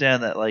you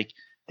understand that, like,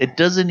 it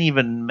doesn't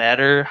even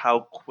matter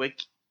how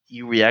quick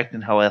you react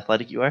and how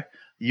athletic you are.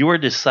 You are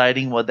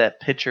deciding what that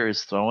pitcher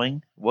is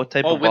throwing, what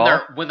type of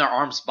ball. When their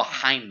arms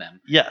behind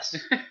them. Yes.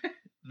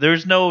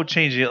 There's no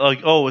changing it. Like,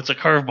 oh, it's a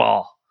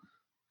curveball.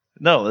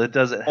 No, it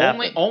doesn't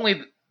happen.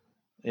 Only.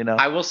 You know,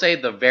 I will say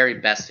the very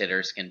best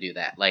hitters can do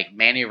that. Like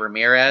Manny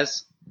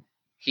Ramirez,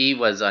 he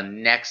was a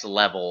next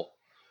level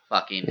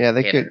fucking they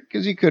hitter. could,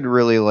 because you could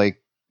really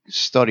like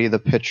study the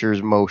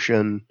pitcher's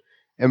motion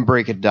and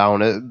break it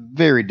down.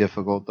 Very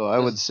difficult though. I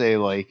would say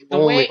like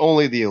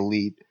only the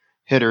elite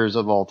hitters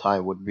of all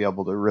time would be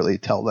able to really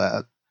tell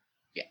that.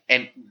 Yeah,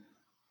 and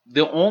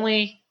the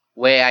only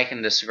way I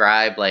can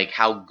describe like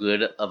how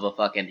good of a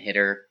fucking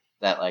hitter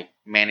that like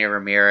Manny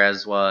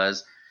Ramirez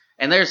was,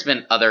 and there's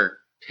been other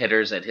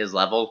hitters at his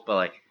level, but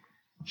like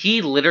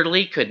he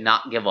literally could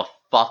not give a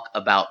fuck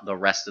about the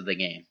rest of the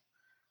game.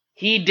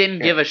 He didn't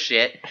give a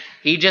shit.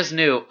 He just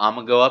knew, I'm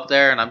gonna go up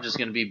there and I'm just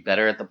gonna be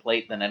better at the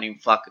plate than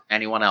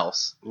anyone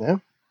else. Yeah.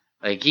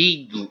 Like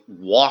he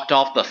walked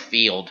off the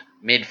field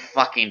mid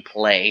fucking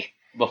play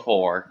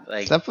before.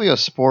 Like, it's definitely a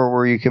sport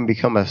where you can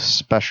become a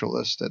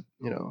specialist at,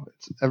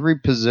 it's every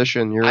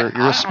position you're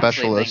a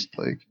specialist.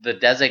 Like the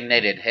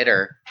designated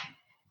hitter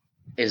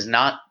is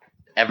not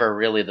ever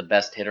really the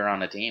best hitter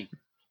on a team.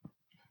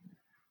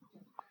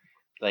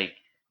 Like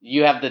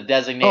you have the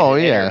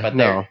designated hitter,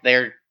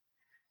 but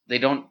they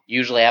don't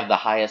usually have the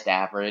highest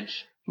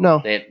average.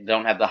 No. They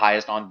don't have the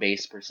highest on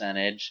base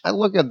percentage. I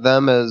look at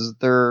them as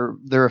they're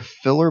a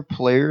filler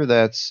player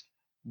that's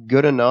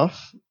good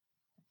enough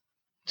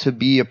to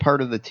be a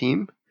part of the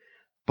team,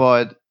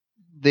 but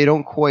they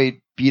don't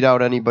quite beat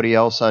out anybody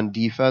else on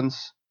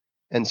defense,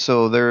 and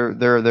so they're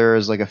there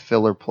as like a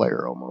filler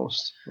player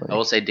almost. Like, I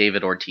will say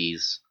David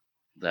Ortiz,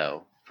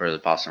 though, for the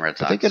Boston Red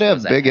Sox. They could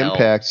have big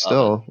impact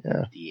still.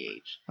 Yeah.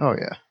 DH. Oh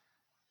yeah.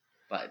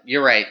 But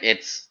you're right.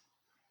 It's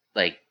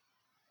like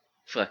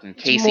fucking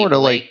Casey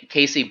Blake.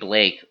 Casey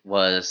Blake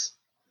was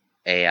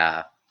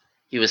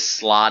he was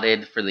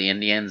slotted for the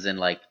Indians in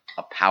like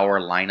a power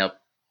lineup.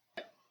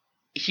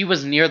 He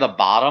was near the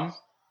bottom.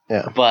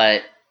 Yeah.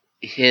 But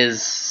his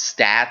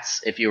stats,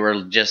 if you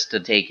were just to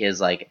take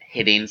his like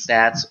hitting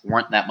stats,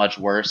 weren't that much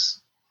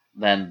worse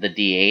than the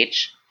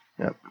DH.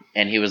 Yep.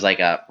 And he was like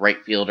a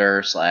right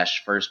fielder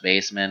 / first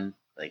baseman.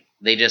 Like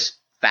they just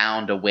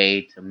found a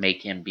way to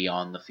make him be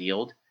on the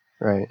field.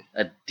 Right.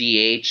 A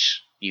DH,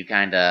 you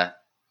kind of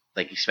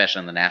like,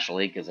 especially in the National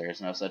League, because there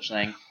is no such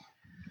thing.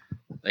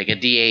 Like a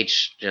DH,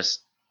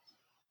 just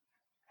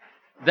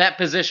that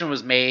position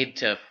was made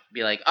to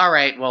be like, all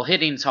right, well,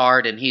 hitting's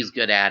hard and he's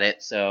good at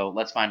it, so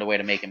let's find a way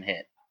to make him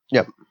hit.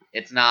 Yep.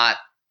 It's not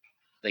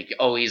like,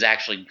 oh, he's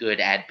actually good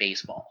at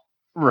baseball.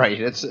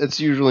 Right. It's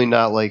usually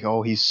not like,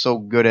 oh, he's so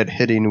good at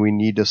hitting, we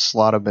need to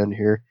slot him in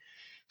here.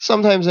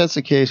 Sometimes that's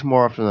the case.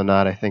 More often than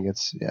not, I think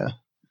it's,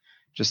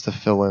 just to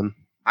fill in.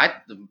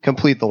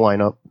 Complete the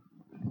lineup.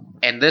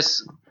 And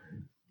this,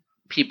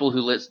 people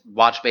who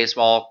watch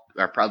baseball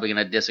are probably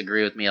going to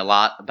disagree with me a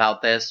lot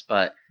about this,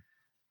 but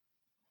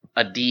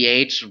a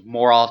DH,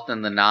 more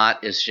often than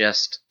not, is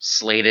just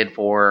slated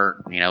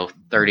for,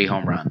 30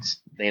 home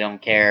runs. They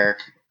don't care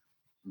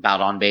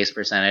about on-base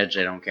percentage.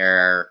 They don't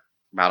care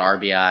about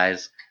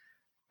RBIs.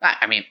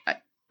 I mean,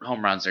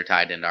 home runs are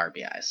tied into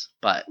RBIs,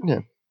 but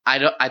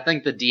I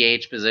think the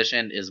DH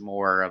position is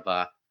more of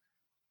a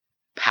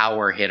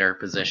power hitter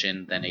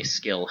position than a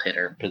skill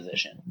hitter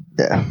position.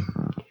 Yeah.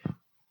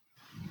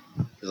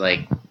 Because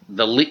like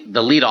the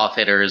leadoff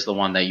hitter is the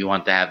one that you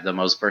want to have the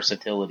most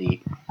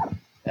versatility,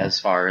 as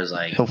far as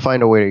like he'll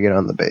find a way to get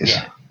on the base.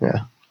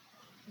 Yeah.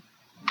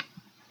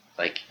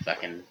 Like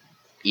fucking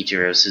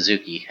Ichiro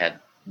Suzuki had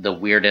the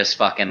weirdest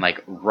fucking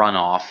like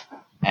runoff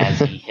as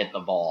he hit the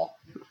ball.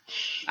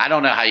 I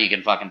don't know how you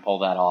can fucking pull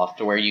that off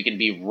to where you can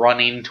be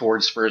running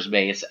towards first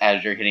base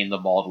as you're hitting the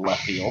ball to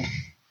left field.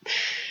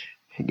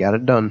 He got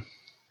it done.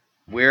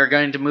 We're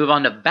going to move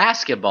on to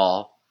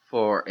basketball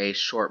for a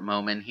short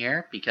moment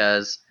here,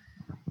 because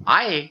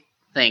I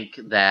think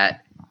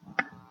that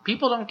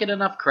people don't get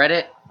enough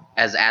credit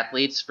as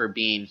athletes for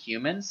being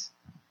humans.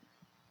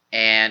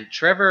 And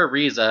Trevor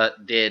Ariza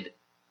did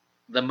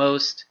the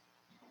most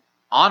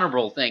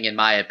honorable thing, in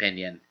my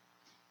opinion.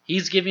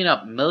 He's giving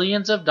up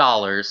millions of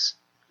dollars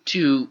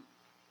to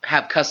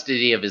have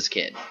custody of his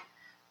kid.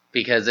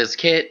 Because his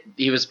kid,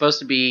 he was supposed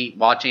to be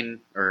watching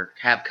or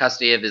have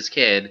custody of his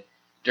kid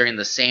during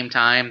the same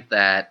time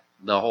that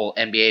the whole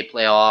NBA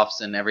playoffs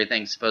and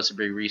everything's supposed to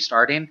be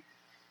restarting.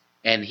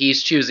 And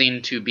he's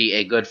choosing to be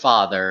a good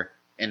father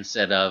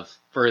instead of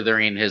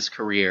furthering his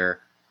career.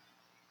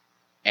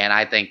 And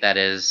I think that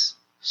is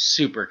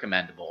super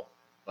commendable.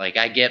 Like,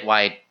 I get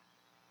why,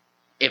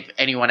 if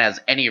anyone has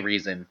any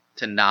reason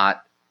to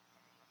not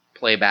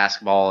play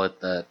basketball at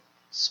the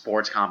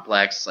sports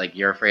complex, like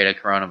you're afraid of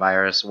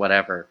coronavirus,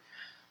 whatever.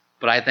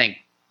 But I think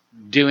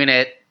doing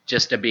it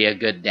just to be a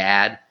good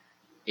dad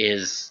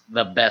is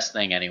the best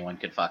thing anyone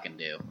could fucking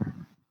do.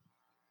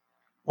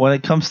 When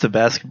it comes to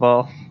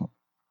basketball,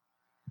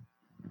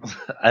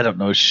 I don't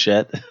know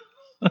shit.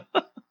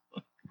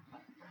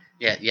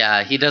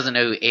 Yeah. He doesn't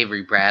know who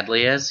Avery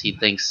Bradley is. He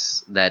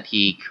thinks that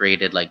he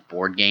created like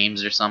board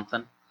games or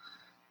something.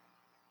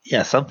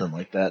 Yeah, something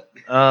like that.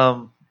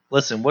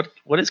 Listen, what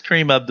is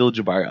Kareem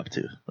Abdul-Jabbar up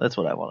to? That's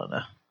what I want to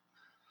know.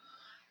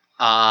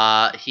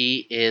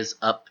 He is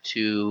up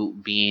to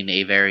being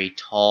a very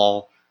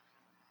tall,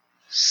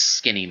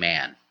 skinny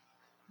man.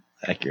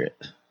 Accurate.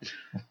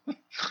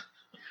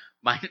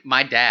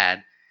 My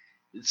dad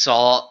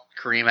saw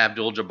Kareem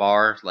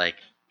Abdul-Jabbar like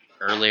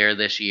earlier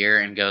this year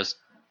and goes,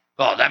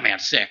 "Oh, that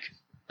man's sick.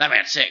 That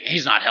man's sick.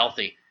 He's not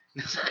healthy."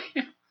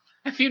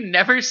 Have you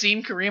never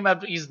seen Kareem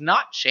Abdul? He's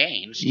not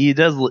changed. He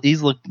does.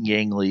 He's looked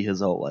gangly his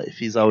whole life.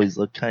 He's always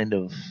looked kind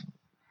of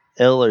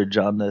ill or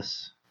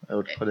jaundiced, I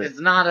would put it. It's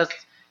not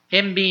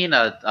him being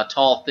a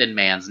tall, thin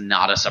man's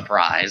not a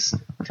surprise.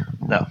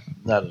 No,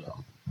 not at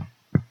all.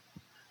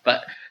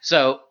 But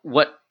so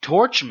what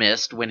Torch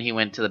missed when he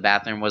went to the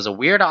bathroom was a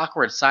weird,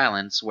 awkward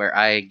silence where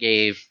I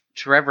gave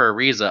Trevor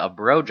Ariza a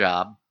bro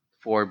job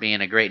for being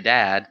a great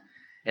dad,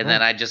 and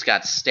then I just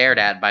got stared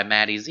at by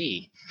Matty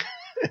Z.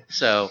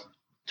 So,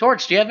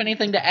 Torch, do you have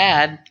anything to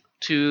add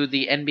to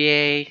the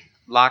NBA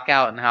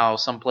lockout and how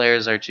some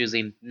players are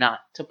choosing not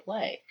to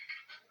play?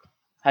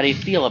 How do you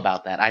feel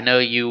about that? I know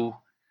you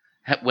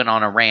went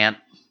on a rant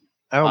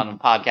on a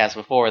podcast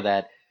before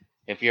that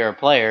if you're a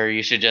player,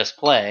 you should just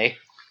play.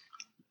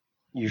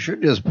 You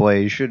should just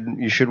play. You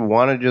should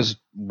want to just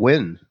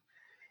win.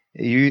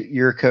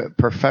 You're a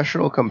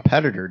professional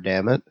competitor,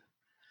 damn it.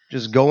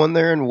 Just go in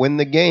there and win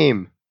the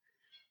game.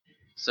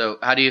 So,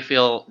 how do you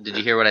feel? Did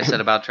you hear what I said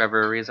about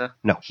Trevor Ariza?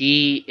 No.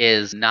 He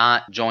is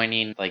not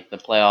joining like the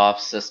playoff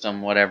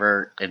system,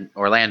 whatever, in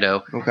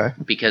Orlando. Okay.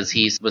 Because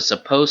he was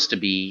supposed to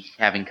be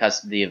having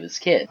custody of his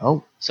kid.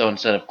 Oh. So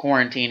instead of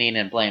quarantining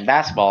and playing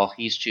basketball,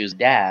 he's choosing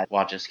dad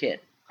watch his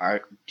kid.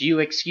 Do you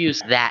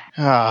excuse that?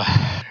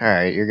 All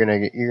right, you're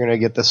gonna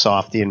get the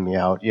softy in me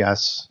out.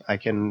 Yes, I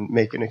can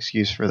make an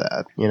excuse for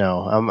that. You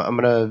know, I'm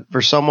gonna,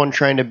 for someone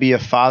trying to be a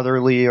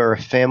fatherly or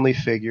a family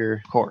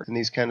figure, of course, in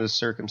these kinds of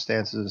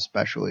circumstances,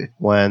 especially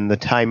when the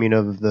timing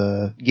of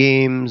the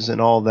games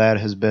and all that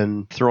has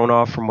been thrown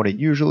off from what it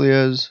usually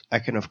is, I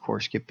can of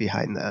course get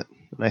behind that.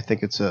 And I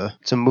think it's a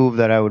move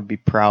that I would be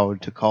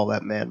proud to call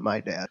that man my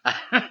dad.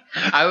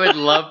 I would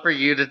love for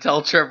you to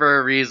tell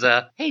Trevor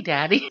Ariza, "Hey,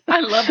 Daddy,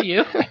 I love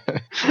you."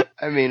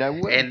 I mean, I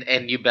would.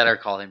 And you better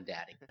call him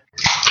Daddy.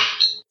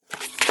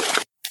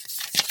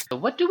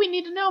 What do we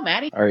need to know,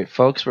 Matty? All right,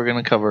 folks, we're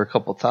going to cover a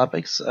couple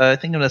topics. I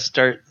think I'm going to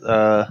start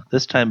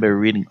this time by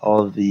reading all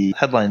of the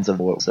headlines of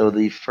the world. So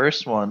the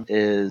first one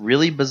is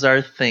really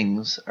bizarre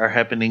things are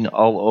happening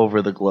all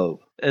over the globe.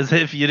 As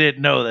if you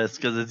didn't know this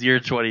because it's year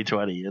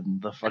 2020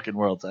 and the fucking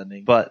world's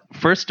ending. But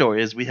first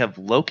story is we have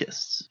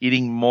locusts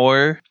eating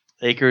more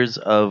acres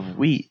of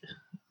wheat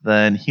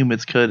than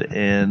humans could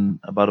in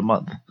about a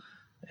month,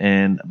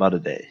 in about a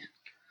day.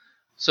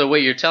 So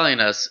what you're telling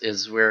us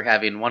is we're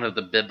having one of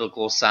the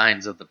biblical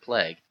signs of the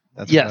plague.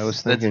 That's yes, what I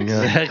was thinking.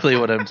 that's exactly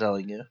what I'm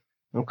telling you.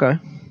 Okay.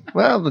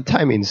 Well, the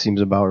timing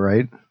seems about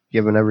right,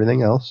 given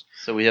everything else.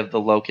 So we have the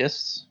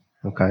locusts.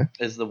 Okay.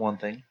 Is the one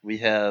thing. We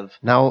have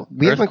now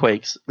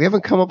earthquakes. We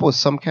haven't come up with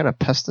some kind of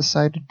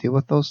pesticide to deal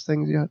with those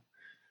things yet.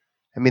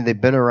 I mean, they've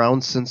been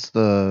around since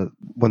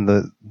when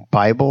the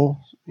Bible,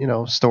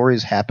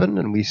 stories happened,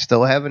 and we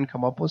still haven't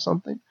come up with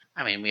something.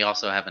 I mean, we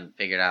also haven't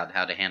figured out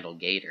how to handle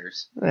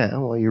gators. Yeah,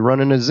 well, you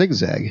run in a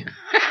zigzag.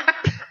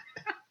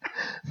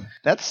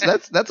 That's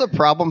a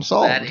problem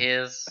solved.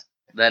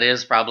 That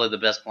is probably the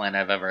best plan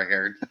I've ever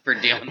heard for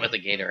dealing with a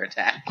gator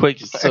attack.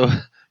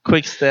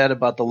 Quick stat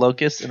about the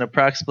locusts. In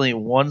approximately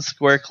 1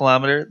 square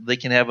kilometer, they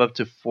can have up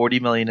to 40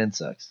 million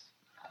insects,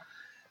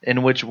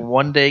 in which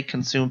one day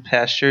consumed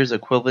pastures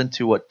equivalent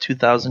to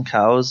 2,000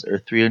 cows or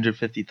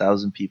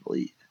 350,000 people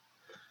eat.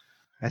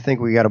 I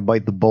think we got to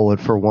bite the bullet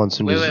for once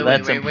and just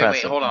That's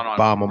impressive. Hold on.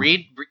 Bomb 'em.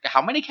 Read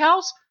how many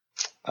cows?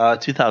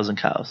 2,000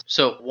 cows.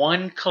 So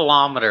 1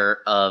 kilometer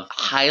of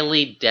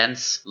highly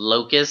dense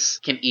locusts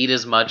can eat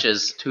as much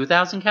as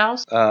 2,000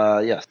 cows?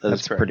 Yes,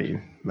 that's correct. pretty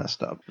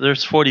messed up.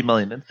 There's 40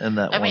 million in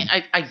that I one. mean,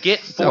 I get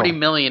 40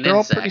 million they're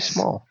insects. all pretty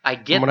small. I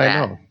get from what I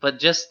that. know. But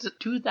just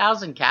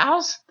 2,000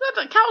 cows?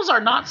 The cows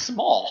are not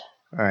small.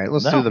 All right,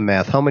 let's No. do the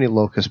math. How many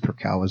locusts per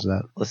cow is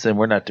that? Listen,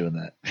 we're not doing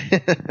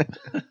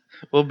that.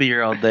 We'll be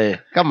here all day.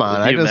 Come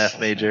on, With you, math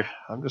major.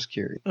 I'm just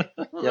curious.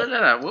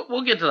 No.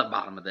 We'll get to the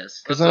bottom of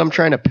this. Because then I'm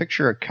trying to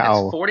picture a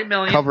cow It's 40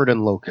 million. covered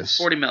in locusts.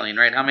 40 million,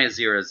 right? How many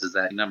zeros is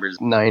that? Numbers.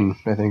 9,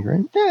 I think,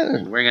 right?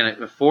 Yeah, We're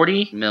gonna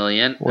 40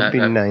 million. would be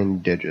 9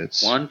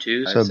 digits. 1,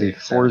 2, So it'd be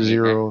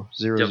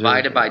 4000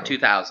 divided by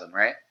 2,000,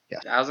 right? Yeah.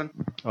 2,000.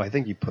 Oh, I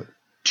think you put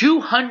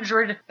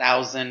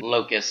 200,000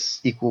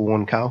 locusts equal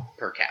 1 cow.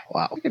 per cow.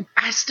 Wow.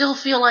 I still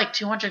feel like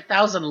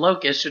 200,000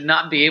 locusts should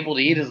not be able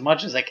to eat as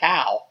much as a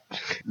cow.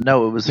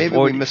 No, it was Maybe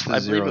 40. we missed the I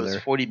believe zero it was there.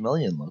 40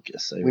 million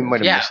locusts. We might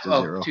have Yeah, missed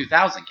a zero.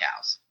 2,000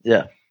 cows.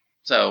 Yeah.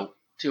 So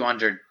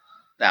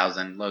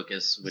 200,000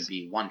 locusts would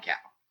be 1 cow.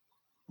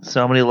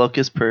 So how many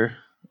locusts per?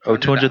 Oh,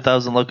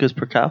 200,000 locusts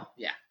per cow?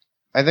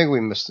 I think we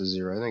missed a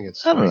zero. I think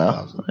it's I don't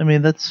 20,000. know. I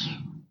mean, that's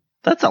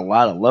a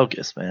lot of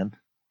locusts, man.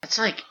 It's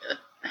like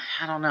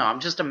I don't know. I'm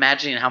just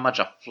imagining how much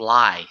a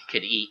fly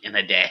could eat in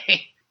a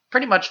day.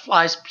 Pretty much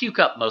flies puke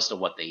up most of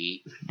what they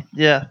eat.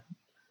 Yeah,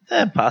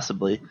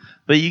 possibly.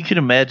 But you can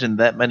imagine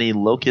that many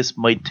locusts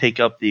might take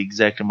up the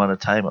exact amount of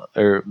time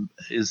or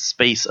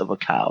space of a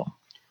cow.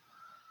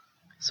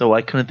 So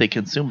why couldn't they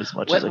consume as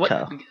much as a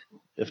cow,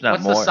 if not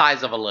what's more? What's the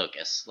size of a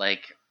locust?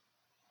 Like,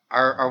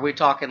 are we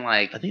talking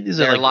like? I think these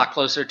they're are a lot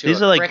closer to these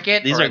a are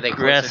cricket, these or are are they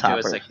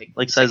grasshoppers, closer to a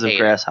like size of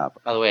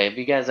grasshopper. By the way, have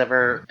you guys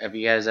ever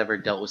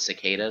dealt with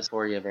cicadas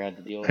before? You ever had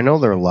to deal with? I know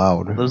they're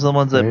loud. Those are the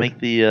ones that right? make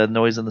the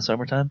noise in the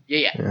summertime.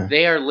 Yeah.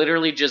 They are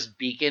literally just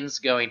beacons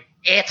going,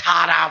 "It's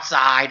hot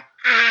outside."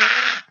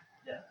 Ah!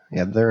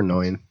 Yeah, they're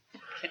annoying.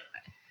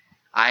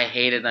 I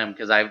hated them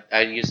because I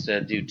used to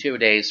do 2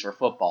 days for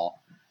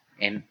football,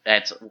 and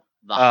that's the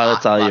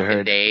that's all you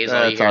heard. days.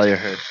 That's all you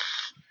heard.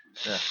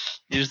 Yeah.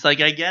 You're just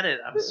like, I get it.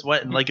 I'm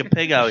sweating like a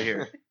pig out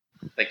here.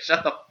 Like,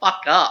 shut the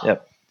fuck up.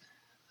 Yep.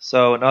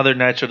 So, in other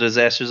natural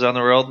disasters on the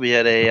world, we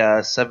had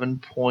a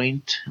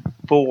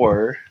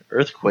 7.4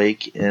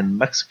 earthquake in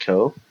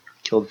Mexico.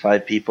 Killed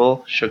 5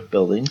 people, shook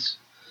buildings.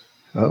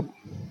 Oh.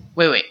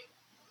 Wait.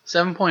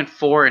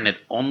 7.4 and it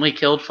only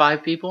killed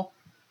 5 people?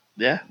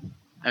 Yeah.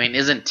 I mean,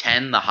 isn't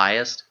 10 the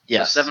highest?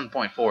 Yes. So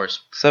 7.4 is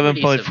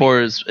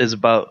 7.4 is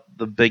about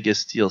the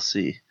biggest you'll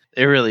see.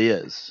 It really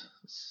is.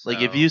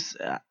 Like, if you...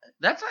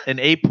 That's an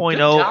good 8.0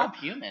 job,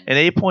 human. An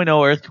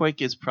 8.0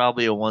 earthquake is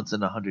probably a once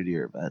in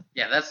 100-year event.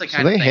 Yeah, that's the So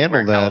kind they of thing handle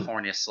where that.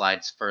 California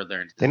slides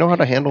further into They know how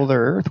to handle their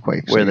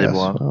earthquakes. Where I they guess.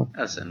 belong. Oh.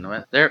 Listen,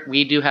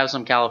 we do have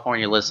some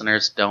California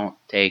listeners. Don't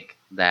take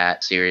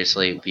that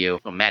seriously. View.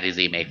 Well, Matty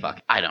Z may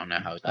fuck. I don't know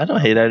how. I don't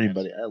hate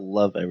anybody. I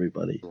love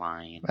everybody.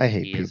 Lying. I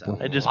hate He is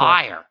people. a I just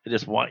liar.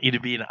 want you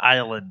to be an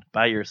island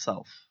by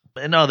yourself.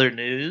 In other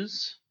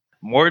news,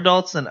 more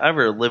adults than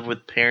ever live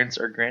with parents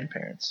or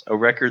grandparents. A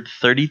record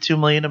 32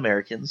 million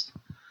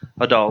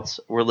adults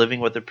were living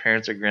with their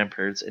parents or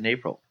grandparents in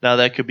April. Now,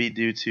 that could be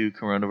due to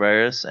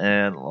coronavirus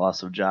and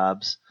loss of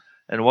jobs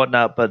and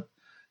whatnot, but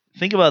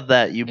think about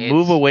that. You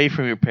move away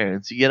from your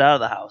parents, you get out of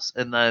the house,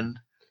 and then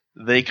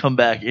they come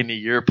back into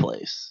your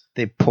place.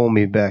 They pull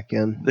me back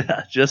in.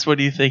 Yeah, just when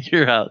you think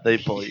you're out, they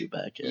pull you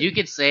back in. You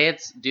could say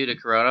it's due to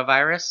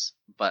coronavirus,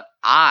 but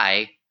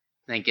I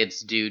think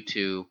it's due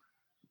to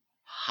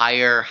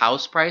higher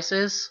house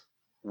prices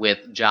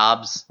with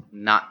jobs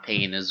not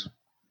paying as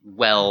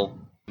well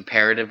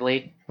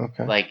comparatively.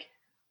 Okay. Like,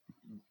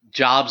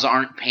 jobs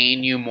aren't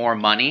paying you more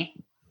money,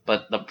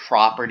 but the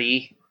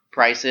property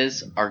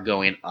prices are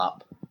going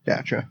up.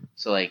 Gotcha.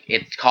 So, like,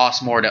 it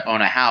costs more to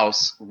own a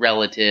house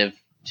relative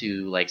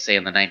to, like, say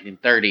in the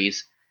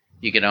 1930s,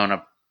 you could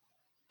own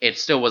it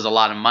still was a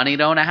lot of money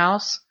to own a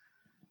house,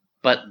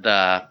 but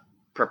the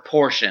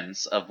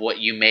proportions of what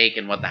you make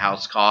and what the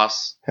house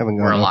costs Haven't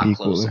were gone a up lot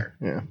equally. closer.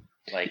 Yeah.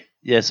 Like,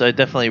 Yeah, so I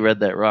definitely read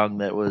that wrong.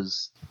 That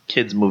was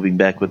kids moving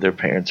back with their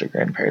parents or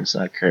grandparents,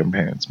 not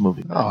grandparents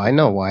moving back. Oh, I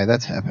know why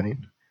that's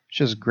happening. It's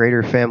just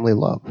greater family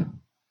love.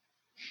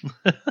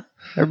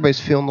 Everybody's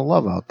feeling the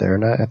love out there,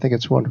 and I think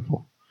it's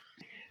wonderful.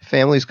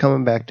 Families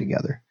coming back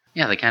together.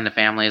 yeah, the kind of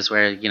families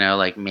where,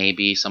 like,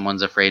 maybe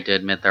someone's afraid to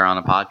admit they're on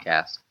a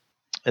podcast.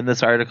 In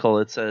this article,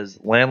 it says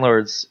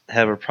landlords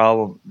have a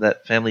problem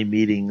that family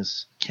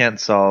meetings can't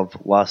solve: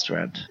 lost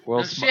rent.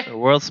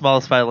 World's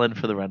smallest violin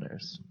for the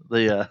renters.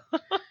 The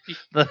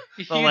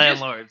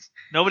landlords.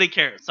 Nobody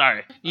cares.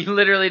 Sorry. You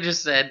literally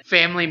just said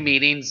family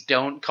meetings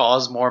don't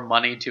cause more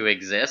money to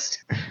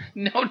exist.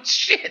 No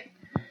shit.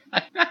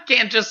 I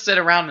can't just sit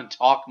around and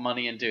talk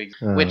money into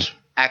existence. Which,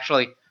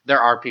 actually, there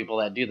are people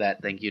that do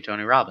that. Thank you,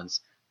 Tony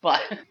Robbins. But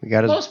We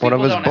got most one of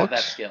people his don't have that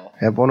books. skill.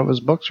 Have one of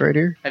his books right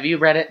here. Have you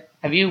read it?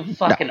 Have you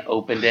fucking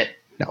opened it?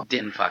 No.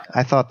 Didn't fuck up.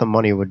 I thought the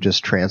money would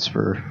just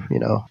transfer,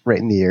 right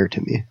in the air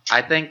to me.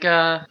 I think,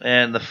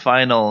 And the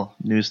final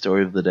news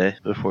story of the day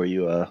before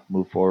you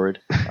move forward.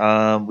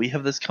 We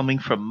have this coming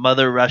from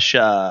Mother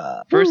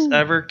Russia. First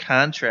ever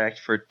contract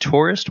for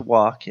tourist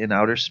walk in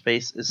outer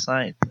space is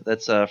signed.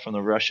 That's from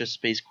the Russia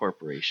Space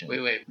Corporation.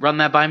 wait. Run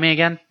that by me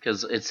again?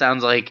 Because it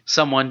sounds like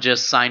someone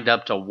just signed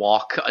up to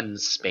walk in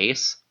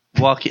space.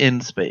 Walk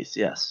in space,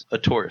 yes. A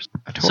tourist.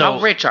 So how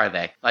rich are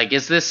they? Like,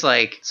 is this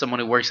like someone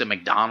who works at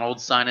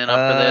McDonald's signing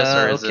up for this,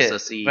 or is this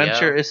a CEO?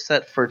 Venture is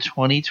set for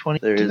 2020.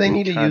 Do they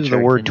need to use the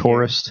word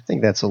tourist? I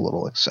think that's a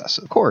little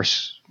excessive. Of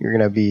course, you're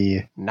going to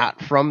be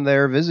not from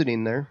there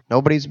visiting there.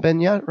 Nobody's been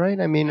yet, right?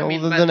 I mean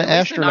other than at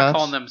least they're not astronauts.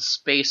 calling them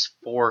Space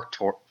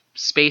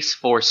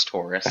Force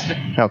tourists.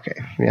 Okay,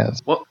 yes.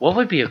 What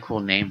would be a cool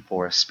name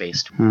for a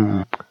space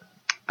tour?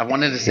 I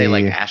wanted to say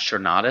like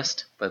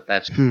astronautist, but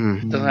that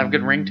doesn't have a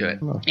good ring to it.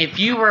 If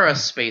you were a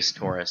space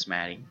tourist,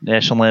 Maddie.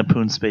 National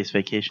Lampoon Space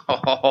Vacation.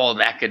 Oh,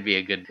 that could be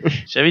a good...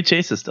 Chevy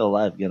Chase is still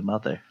alive. Get him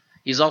out there.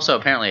 He's also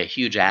apparently a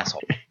huge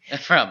asshole.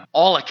 From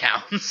all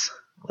accounts.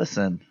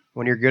 Listen,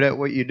 When you're good at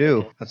what you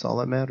do, that's all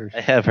that matters. I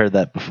have heard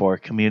that before.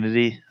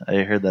 Community, I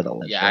heard that a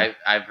lot. Yeah,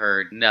 I've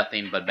heard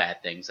nothing but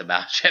bad things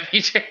about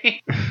Chevy Chase.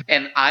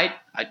 And I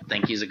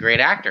think he's a great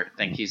actor. I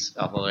think he's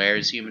a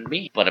hilarious human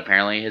being. But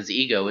apparently his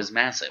ego is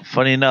massive.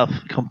 Funny enough,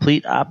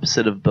 complete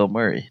opposite of Bill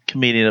Murray,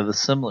 comedian of the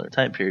similar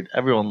time period.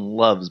 Everyone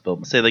loves Bill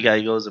Murray. Say the guy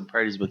who goes and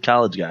parties with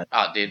college guys.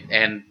 Oh, dude.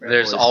 And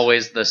there's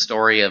always the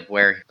story of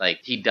where, like,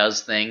 he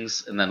does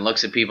things and then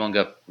looks at people and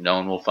go, no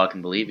one will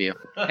fucking believe you.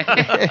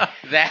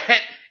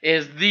 That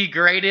is the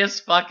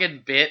greatest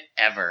fucking bit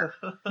ever.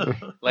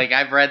 Like,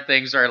 I've read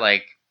things where,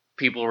 like,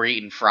 people were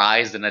eating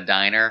fries in a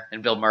diner,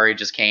 and Bill Murray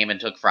just came and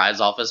took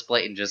fries off his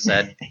plate and just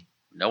said,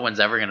 no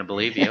one's ever going to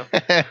believe you.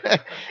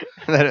 That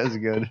is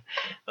good.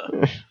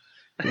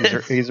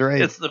 He's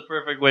right. It's the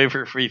perfect way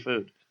for free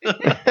food.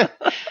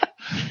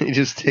 You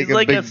just take He's a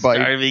like big a bite.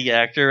 starving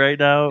actor right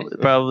now,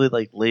 probably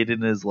like late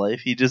in his life.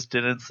 He just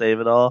didn't save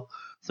it all.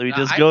 So he No,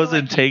 just I goes feel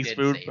and like he takes did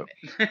food save from.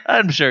 it.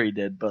 I'm sure he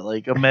did, but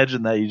like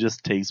imagine that he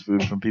just takes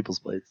food from people's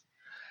plates.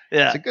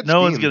 Yeah, It's a good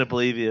no one's scheme. gonna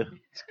believe you.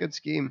 It's a good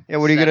scheme. Yeah,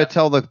 what are you going to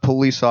tell the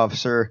police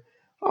officer?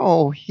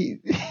 Oh, he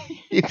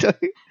took...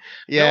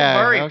 Yeah,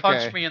 Bill Murray okay.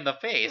 punched me in the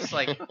face.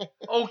 Like,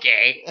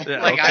 okay.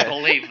 Yeah, like, I okay.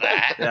 believe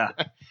that. Yeah,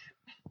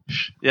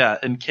 yeah.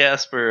 And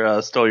Casper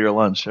stole your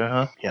lunch,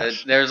 huh?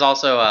 Yes. There's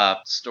also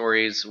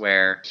stories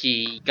where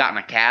he got in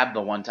a cab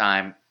the one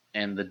time,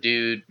 and the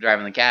dude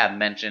driving the cab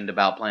mentioned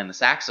about playing the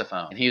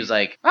saxophone. And he was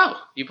like,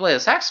 oh, you play the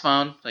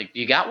saxophone? Like,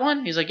 you got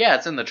one? He's like, yeah,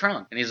 it's in the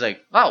trunk. And he's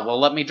like, oh, well,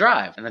 let me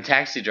drive. And the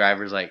taxi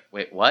driver's like,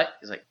 wait, what?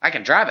 He's like, I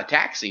can drive a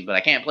taxi, but I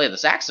can't play the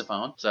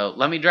saxophone. So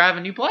let me drive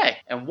and you play.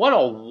 And what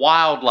a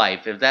wild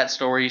life, if that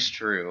story's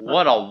true.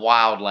 What a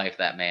wild life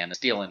that man is.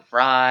 Stealing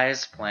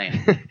fries,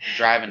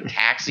 driving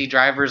taxi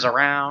drivers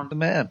around. The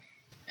man.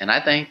 And I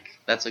think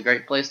that's a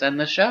great place to end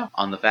this show,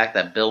 on the fact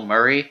that Bill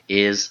Murray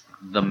is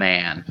the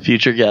man.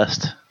 Future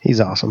guest. He's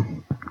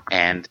awesome.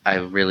 And I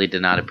really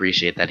did not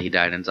appreciate that he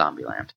died in Zombieland.